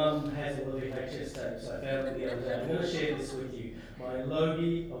 Mum has all the VHS tapes. I found it the other day. I'm going to share this with you. My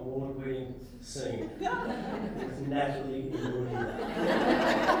Logie award-winning scene with Natalie and William.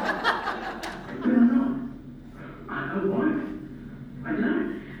 I know why. I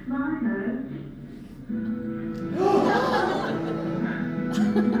don't. Martha.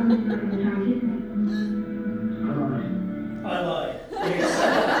 I lied. Yes.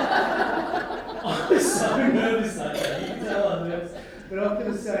 I was so nervous that day. You can tell I'm nervous. But I'm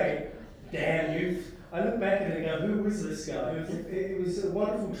going to say, damn youth. I look back at it and go, who was this guy? It was a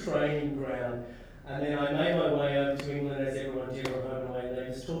wonderful training ground. And then I made my way over to England, as everyone did on Home and Away. And they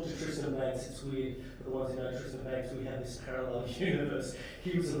just talked to Tristan Banks. It's weird, for the ones who know Tristan Banks, we have this parallel universe.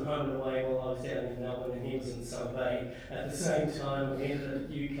 He was in Home and Away while I was down in Melbourne, and he was in Sun Bay at the same time. We ended up at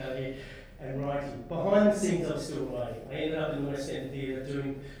the UK and writing. Behind the scenes, I was still writing. I ended up in the West End Theatre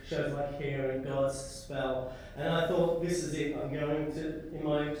doing shows like Hair and God's Spell. And I thought, this is it. I'm going to, in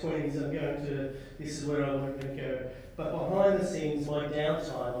my 20s, this is where I want to go. But behind the scenes, my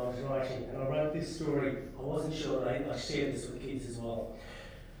downtime, I was writing, and I wrote this story. I wasn't sure, I shared this with kids as well.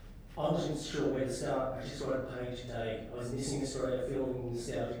 I wasn't sure where to start. I just wrote a page a day. I was missing Australia, feeling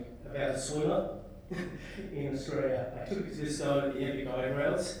nostalgic about a swimmer in Australia. I took it to this guy at the Epic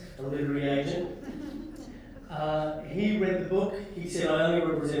Eyebrows, a literary agent. He read the book. He said, I only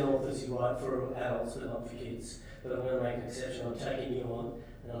represent authors who write for adults, but not for kids. But I'm going to make an exception. I'm taking you on,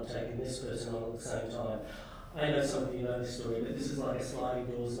 and I'm taking this person on at the same time. I know some of you know this story, but this is like a sliding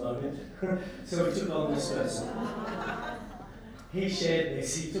doors moment. So he took on this person. He shared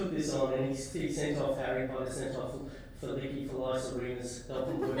this, he took this on, and he sent off Harry Potter, sent off Felice, Arenas,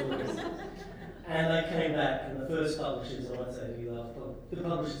 and they came back, and the first publishers, I won't say who you love, the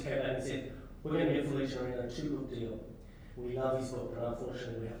publishers came back and said, we're going to get Felice Arena a 2-book deal. We love his book, but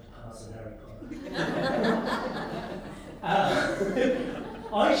unfortunately we have to pass on Harry Potter.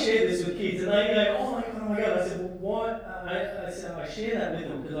 I share this with kids, and they go, oh my god. I said, well, why? I share that with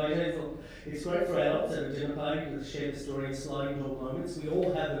them because I thought it's great for adults at a dinner party to share the story in sliding door moments. We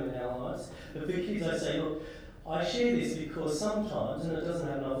all have them in our lives. But for kids, I say, look, I share this because sometimes, and it doesn't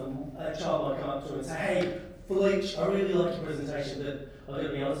happen often, a child might come up to me and say, hey, Felice, I really like your presentation, but I've got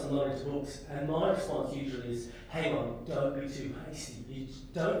to be honest, I'm not into books. And my response usually is, hang on, don't be too hasty. You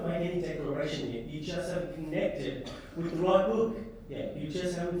don't make any declaration yet. You just haven't connected with the right book. Yeah, you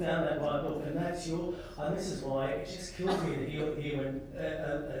just haven't found that right book, and that's your. And this is why it just kills me to hear when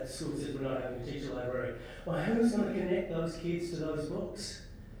at school says we're not having a teacher library. Well, who's going to connect those kids to those books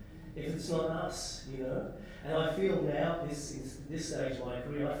if it's not us, you know? And I feel now, this stage of my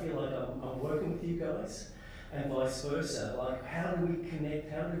career, I feel like I'm working with you guys, and vice versa. Like, how do we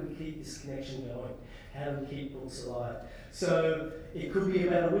connect? How do we keep this connection going? How do we keep books alive? So it could be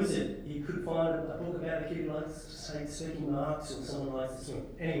about a wizard. You could find a book about a kid who likes to say speaking marks, or someone likes to swim.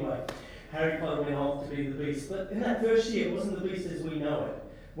 Anyway, Harry Potter went off to be the Beast. But in that first year, it wasn't the Beast as we know it.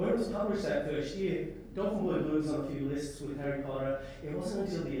 When it was published that first year, Dolphin Boy Blue was on a few lists with Harry Potter. It wasn't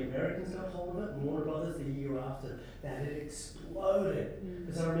until the Americans got hold of it, Warner Brothers, the year after, that it exploded.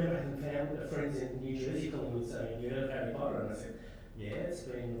 Because I remember having friends in New Jersey calling me saying, you heard of Harry Potter? And I said, yeah, it's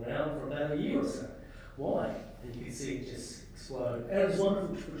been around for about a year or so. Why? And you can see it just explode. And it was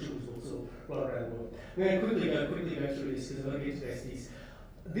wonderful children's books all right around the world. I'm going to quickly go through this because I'm going to get to besties.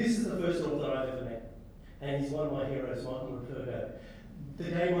 This is the first author I've ever met, and he's one of my heroes, Michael Rapurgo. The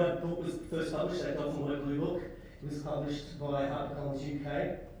day my book was first published, that Dolphin White Blue book, It was published by HarperCollins UK,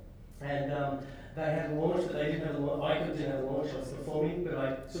 and they had a launch, but they didn't have a launch. I didn't have a launch. I was performing, but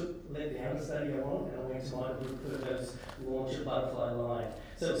I let the understudy go on, and I went to Michael Burko's launch at Butterfly Line.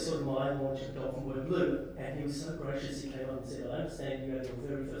 So it was sort of my launch at Dolphin Word Blue, and he was so gracious. He came up and said, "I understand you had your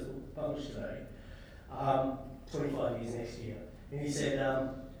very first book published today, 25 years next year," and he said, I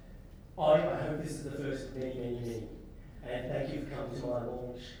hope this is the first of many, many, many, and thank you for coming to my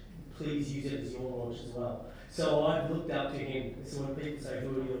launch. Please use it as your launch as well." So I've looked up to him. So when people say,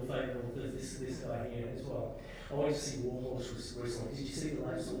 "Who are your favourite authors?" this guy here as well. I went to see Warhorse recently. Did you see the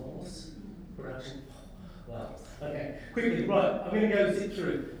latest Warhorse production? Wow. Okay, quickly, right, I'm going to go zip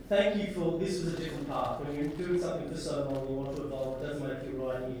through. Thank you for, this was a different path. When you're doing something for so long, you want to evolve, it doesn't matter if you're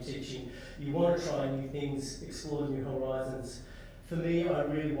writing, you're teaching, you want to try new things, explore new horizons. For me, I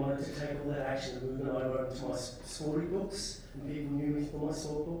really wanted to take all that action and movement I wrote into my sporty books, and people knew me for my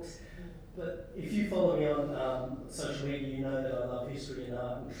sport books. But if you follow me on social media, you know that I love history and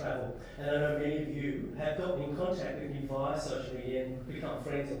art and travel. And I know many of you have gotten in contact with me via social media and become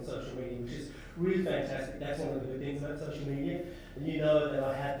friends on social media, which is really fantastic. That's one of the good things about social media. And you know that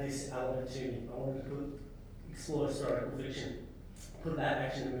I had this element to me. I wanted to explore historical fiction, put that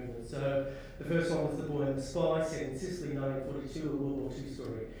action in movement. So the first one was The Boy and the Spy, set in Sicily, 1942, a World War II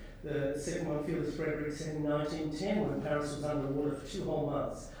story. The second one, Felice set in 1910, when Paris was underwater for 2 whole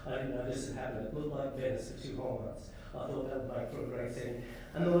months. I didn't know this had happened. It looked like Venice for 2 whole months. I thought that would make for a great setting.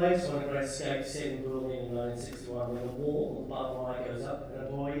 And the latest one, A Great Escape, set in Berlin in 1961, when the wall, the barbed wire goes up, and a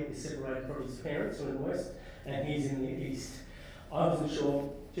boy is separated from his parents who are in the west, and he's in the east. I wasn't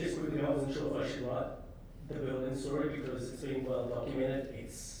sure, just quickly, I wasn't sure if I should write the Berlin story because it's been well documented.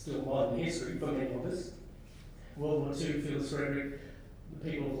 It's still modern history for many of us. World War II, Felix Frederick, the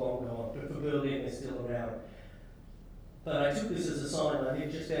people have long gone, but for Berlin, they're still around. But I took this as a sign. I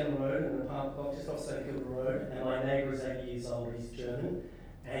lived just down the road in an apartment block just off St Kilda Road, and my neighbour is 80 years old, he's German,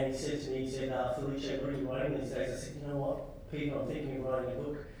 and he said to me, he said, "Felice, what are you writing these days?" I said, "You know what, Peter, I'm thinking of writing a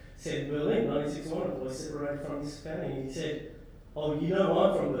book." Set in Berlin, 1961, a boy separated from his family, and he said, "Oh, you know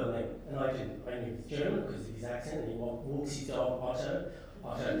I'm from Berlin." And I didn't. I knew he's German because of his accent, and he walks his dog Otto.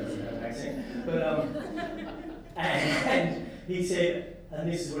 Otto doesn't have an accent. But, and he said,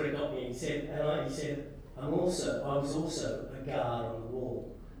 and this is where it got me, he said, I was also a guard on the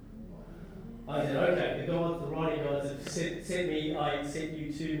wall. I said, okay, the writing gods have sent me, I sent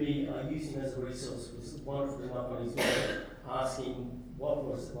you to me, I used him as a resource. It was wonderful to knock on his door, asking what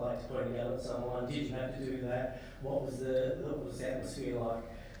was it like to point a gun at someone, did you have to do that, what was the atmosphere like.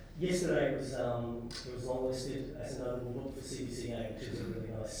 Yesterday it was longlisted as a notable book for CBCA, which was a really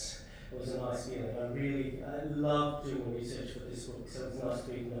nice, it was a nice feeling. I loved doing the research for this book, so it was nice to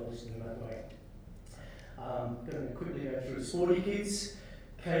be acknowledged in that way. Going to quickly go through Sporty Kids.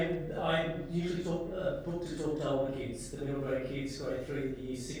 I usually book to talk to older kids, the middle grade kids, grade 3,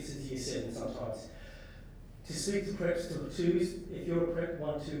 year 6, year 7 sometimes. To speak to preps to 2s, if you're a prep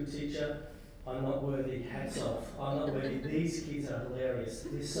 1-2 teacher, I'm not worthy, hats off. I'm not worthy. These kids are hilarious.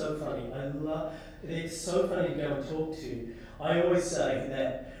 They're so funny. They're so funny to go and talk to. I always say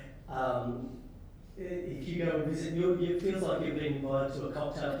that if you go and visit, it feels like you're being invited to a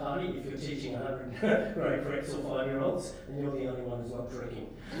cocktail party if you're teaching 100 grade preps or 5-year-olds and you're the only one who's not drinking.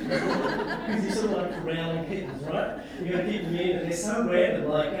 Because you're sort of like corralling kittens, right? You're going to keep them in and they're so random,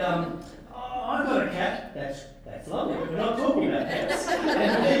 like, I've got a cat. That's lovely, but we're not talking about cats.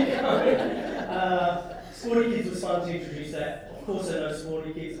 Sporty Kids was fun to introduce that. Of course I know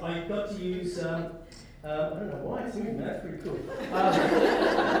Sporty Kids. I got to use, I don't know why it's moving, that's pretty cool. How did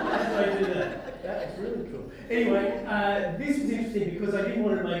I do that? That was really cool. Anyway, this was interesting because I didn't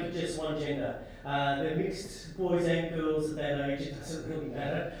want to make it just one gender. They're mixed boys and girls at that age, it doesn't really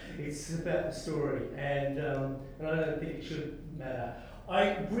matter. It's about the story, and I don't think it should matter.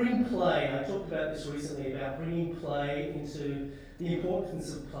 I bring play, I talked about this recently, about bringing play into the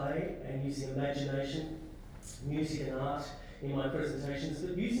importance of play and using imagination, music and art in my presentations,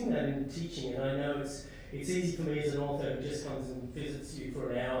 but using that in teaching. And I know it's easy for me as an author who just comes and visits you for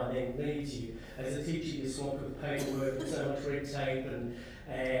an hour and then leaves you. As a teacher, you're swamped with paperwork and so much red tape, and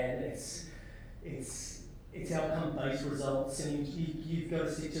it's outcome-based results, and you've got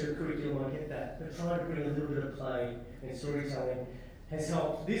to stick to a curriculum. I get that, but trying to bring a little bit of play and storytelling has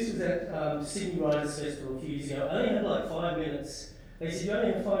helped. This was at Sydney Writers Festival a few years ago. I only had like 5 minutes. They said, you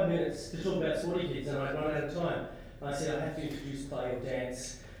only have 5 minutes to talk about Sporty Kids, and I'd run out of time. And I said, I have to introduce play or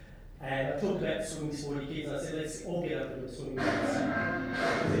dance. And I talked about swimming Sporty Kids, and I said, let's all get up and do a swimming dance.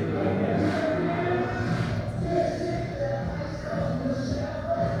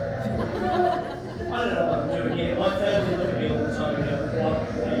 I don't know what I'm doing here. My family look at me all the time and go, what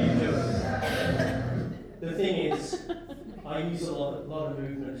are you doing? The thing is, I use a lot of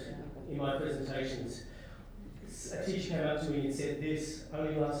movement in my presentations. A teacher came up to me and said this,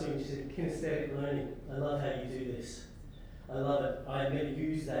 only last week, she said, kinesthetic learning. I love how you do this. I love it. I'm going to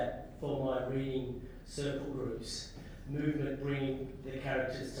use that for my reading circle groups. Movement bringing the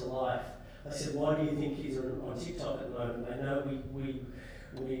characters to life. I said, why do you think kids are on TikTok at the moment? I know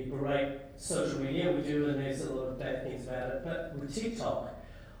we berate social media, we do, and there's a lot of bad things about it. But with TikTok,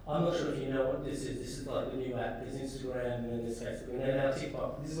 I'm not sure if you know what this is. This is like the new app. There's Instagram and then there's Facebook. And then now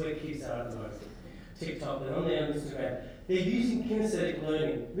TikTok. This is where kids are at the moment. TikTok, they're on there on Instagram. They're using kinesthetic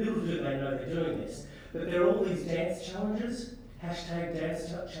learning. Little do they know they're doing this. But there are all these dance challenges, hashtag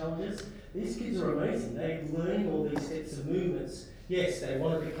dance challenges. These kids are amazing. They're learning all these sets of movements. Yes, they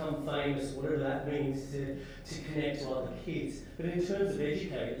want to become famous, whatever that means, to connect to other kids. But in terms of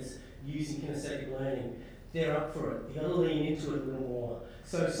educators using kinesthetic learning, they're up for it. You've got to lean into it a little more.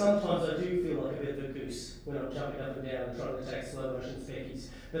 So sometimes I do feel like a bit of a goose when I'm jumping up and down and trying to take slow motion speckies.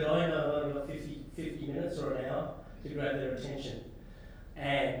 But I know I've only got 50 minutes or an hour to grab their attention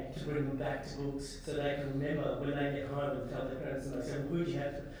and to bring them back to books so they can remember when they get home and tell their parents and they say, well, who'd you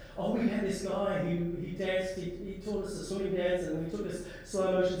have to? Oh, we had this guy who he danced, he taught us a swimming dance and we took this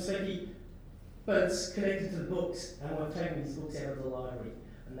slow motion specky, but it's connected to the books and we've taken these books out of the library.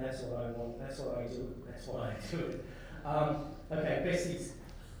 And that's what I want, that's what I do, that's why I do it. Okay, besties.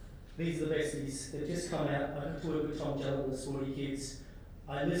 These are the besties that just come out. I got to work with Tom Jell and the Sporty Kids.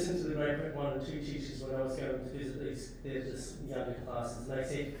 I listened to the grade 1 and 2 teachers when I was going to visit they're just younger classes, and they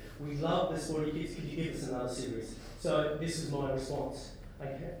said, we love the Sporty Kids, could you give us another series? So this is my response. I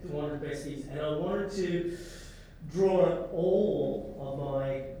wanted besties, and I wanted to draw on all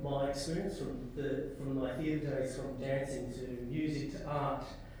of my experience from my theatre days, from dancing to music to art,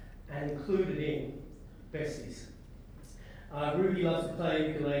 and include it in besties. Ruby loves to play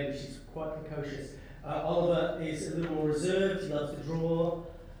ukulele, she's quite precocious. Oliver is a little more reserved, he loves to draw.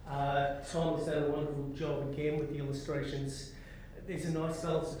 Tom has done a wonderful job again with the illustrations. There's a nice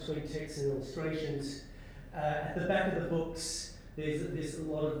balance between text and illustrations. At the back of the books, there's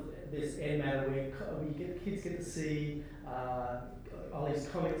end matter where kids get to see Ollie's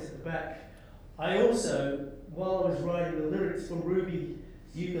comics at the back. I also, while I was writing the lyrics for Ruby's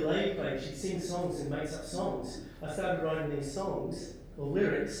ukulele playing, she sings songs and makes up songs. I started writing these songs, or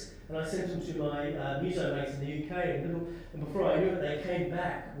lyrics, and I sent them to my muso mates in the UK, and before I knew it, they came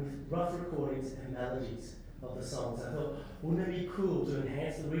back with rough recordings and melodies of the songs. I thought, wouldn't it be cool to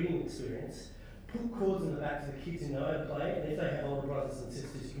enhance the reading experience? Put chords in the back for the kids who know how to play, and if they have older brothers and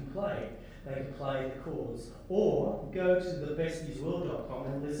sisters who can play, they can play the chords. Or go to the bestiesworld.com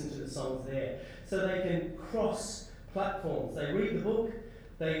and listen to the songs there. So they can cross platforms. They read the book,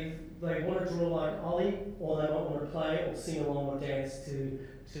 they want to draw like Ollie, or they might want to play or sing along or dance to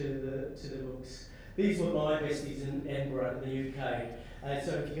the books. These were my besties in Edinburgh in the UK.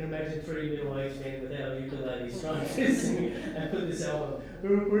 So if you can imagine 3 middle-aged men without ukuleles trying to sing and put this album, we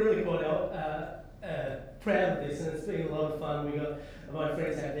were really quite proud of this, and it's been a lot of fun. We got my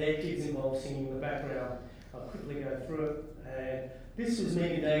friends had their kids involved singing in the background. I'll quickly go through it. This was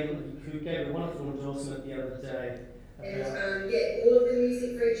Megan Daigle, who gave a wonderful endorsement the other day. And get all of the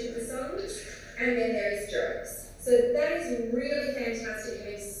music for each of the songs, and then there is jokes. So that is really fantastic,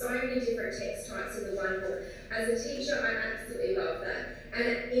 having so many different text types in the one book. As a teacher, I absolutely love that.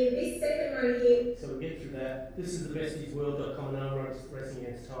 And in this second one here... So we'll get through that. This is the bestiesworld.com, and I'm racing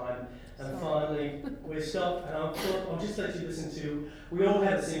against time. And finally, we're stopped, and I'll just let you listen to... We all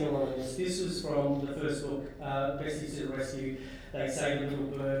had a sing-along on this. This was from the first book, Besties to the Rescue. They saved a little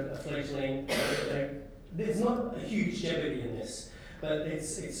bird, a fledgling. There's not a huge jeopardy in this, but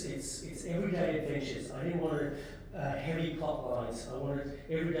it's everyday adventures. I didn't want heavy plot lines. I wanted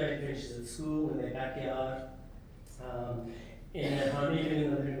everyday adventures at school, in their backyard, in their home, even in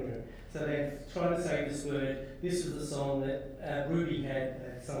the living room. So they're trying to save this bird. This was the song that Ruby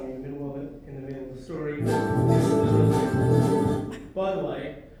had sung in the middle of the story. By the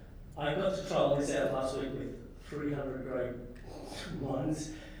way, I got to trial this out last week with 300 grade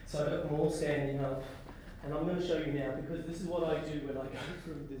ones, so I got them all standing up. And I'm going to show you now, because this is what I do when I go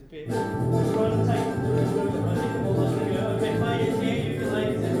through this bit. I'm trying to take them through it. I think them all up and go, okay, play it here, you can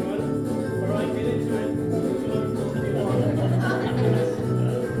ladies, everyone. Alright, get into it.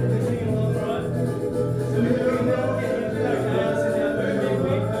 We're singing along, right? So we're doing now, get into it, okay? This is our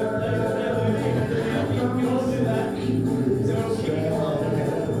moving, we can all do that. So we're all kicking along.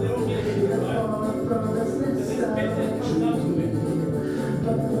 They're all getting into it, right? So this bit that comes up to it.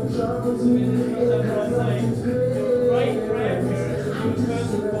 Your great-grandparents knew a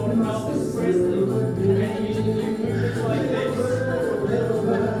person called Elvis Presley, and he used to do movements like this.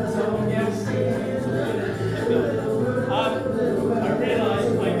 So, yes.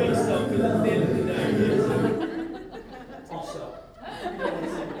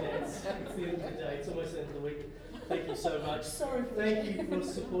 almost the end of the week. Thank you so much. Sorry. Thank you for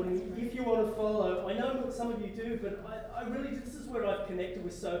supporting me. If you want to follow, I know what some of you do, but I really, this is where I've connected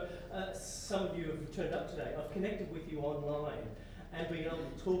with, some of you have turned up today. I've connected with you online and been able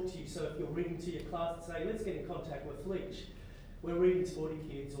to talk to you. So if you're reading to your class and say, let's get in contact with Felice. We're reading Sporty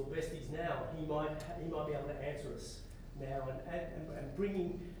Kids or Besties now. He might be able to answer us now and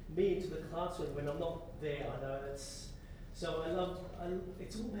bringing me into the classroom when I'm not there. I know it's, so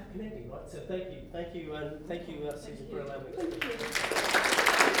it's all about connecting, right? So thank you, and thank you, Susan, for allowing me to speak.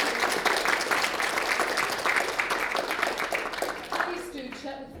 Please do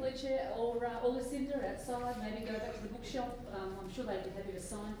chat with Felice or Lucinda outside, maybe go back to the bookshop. I'm sure they'd be happy to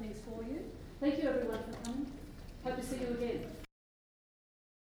sign things for you. Thank you everyone for coming. Hope to see you again.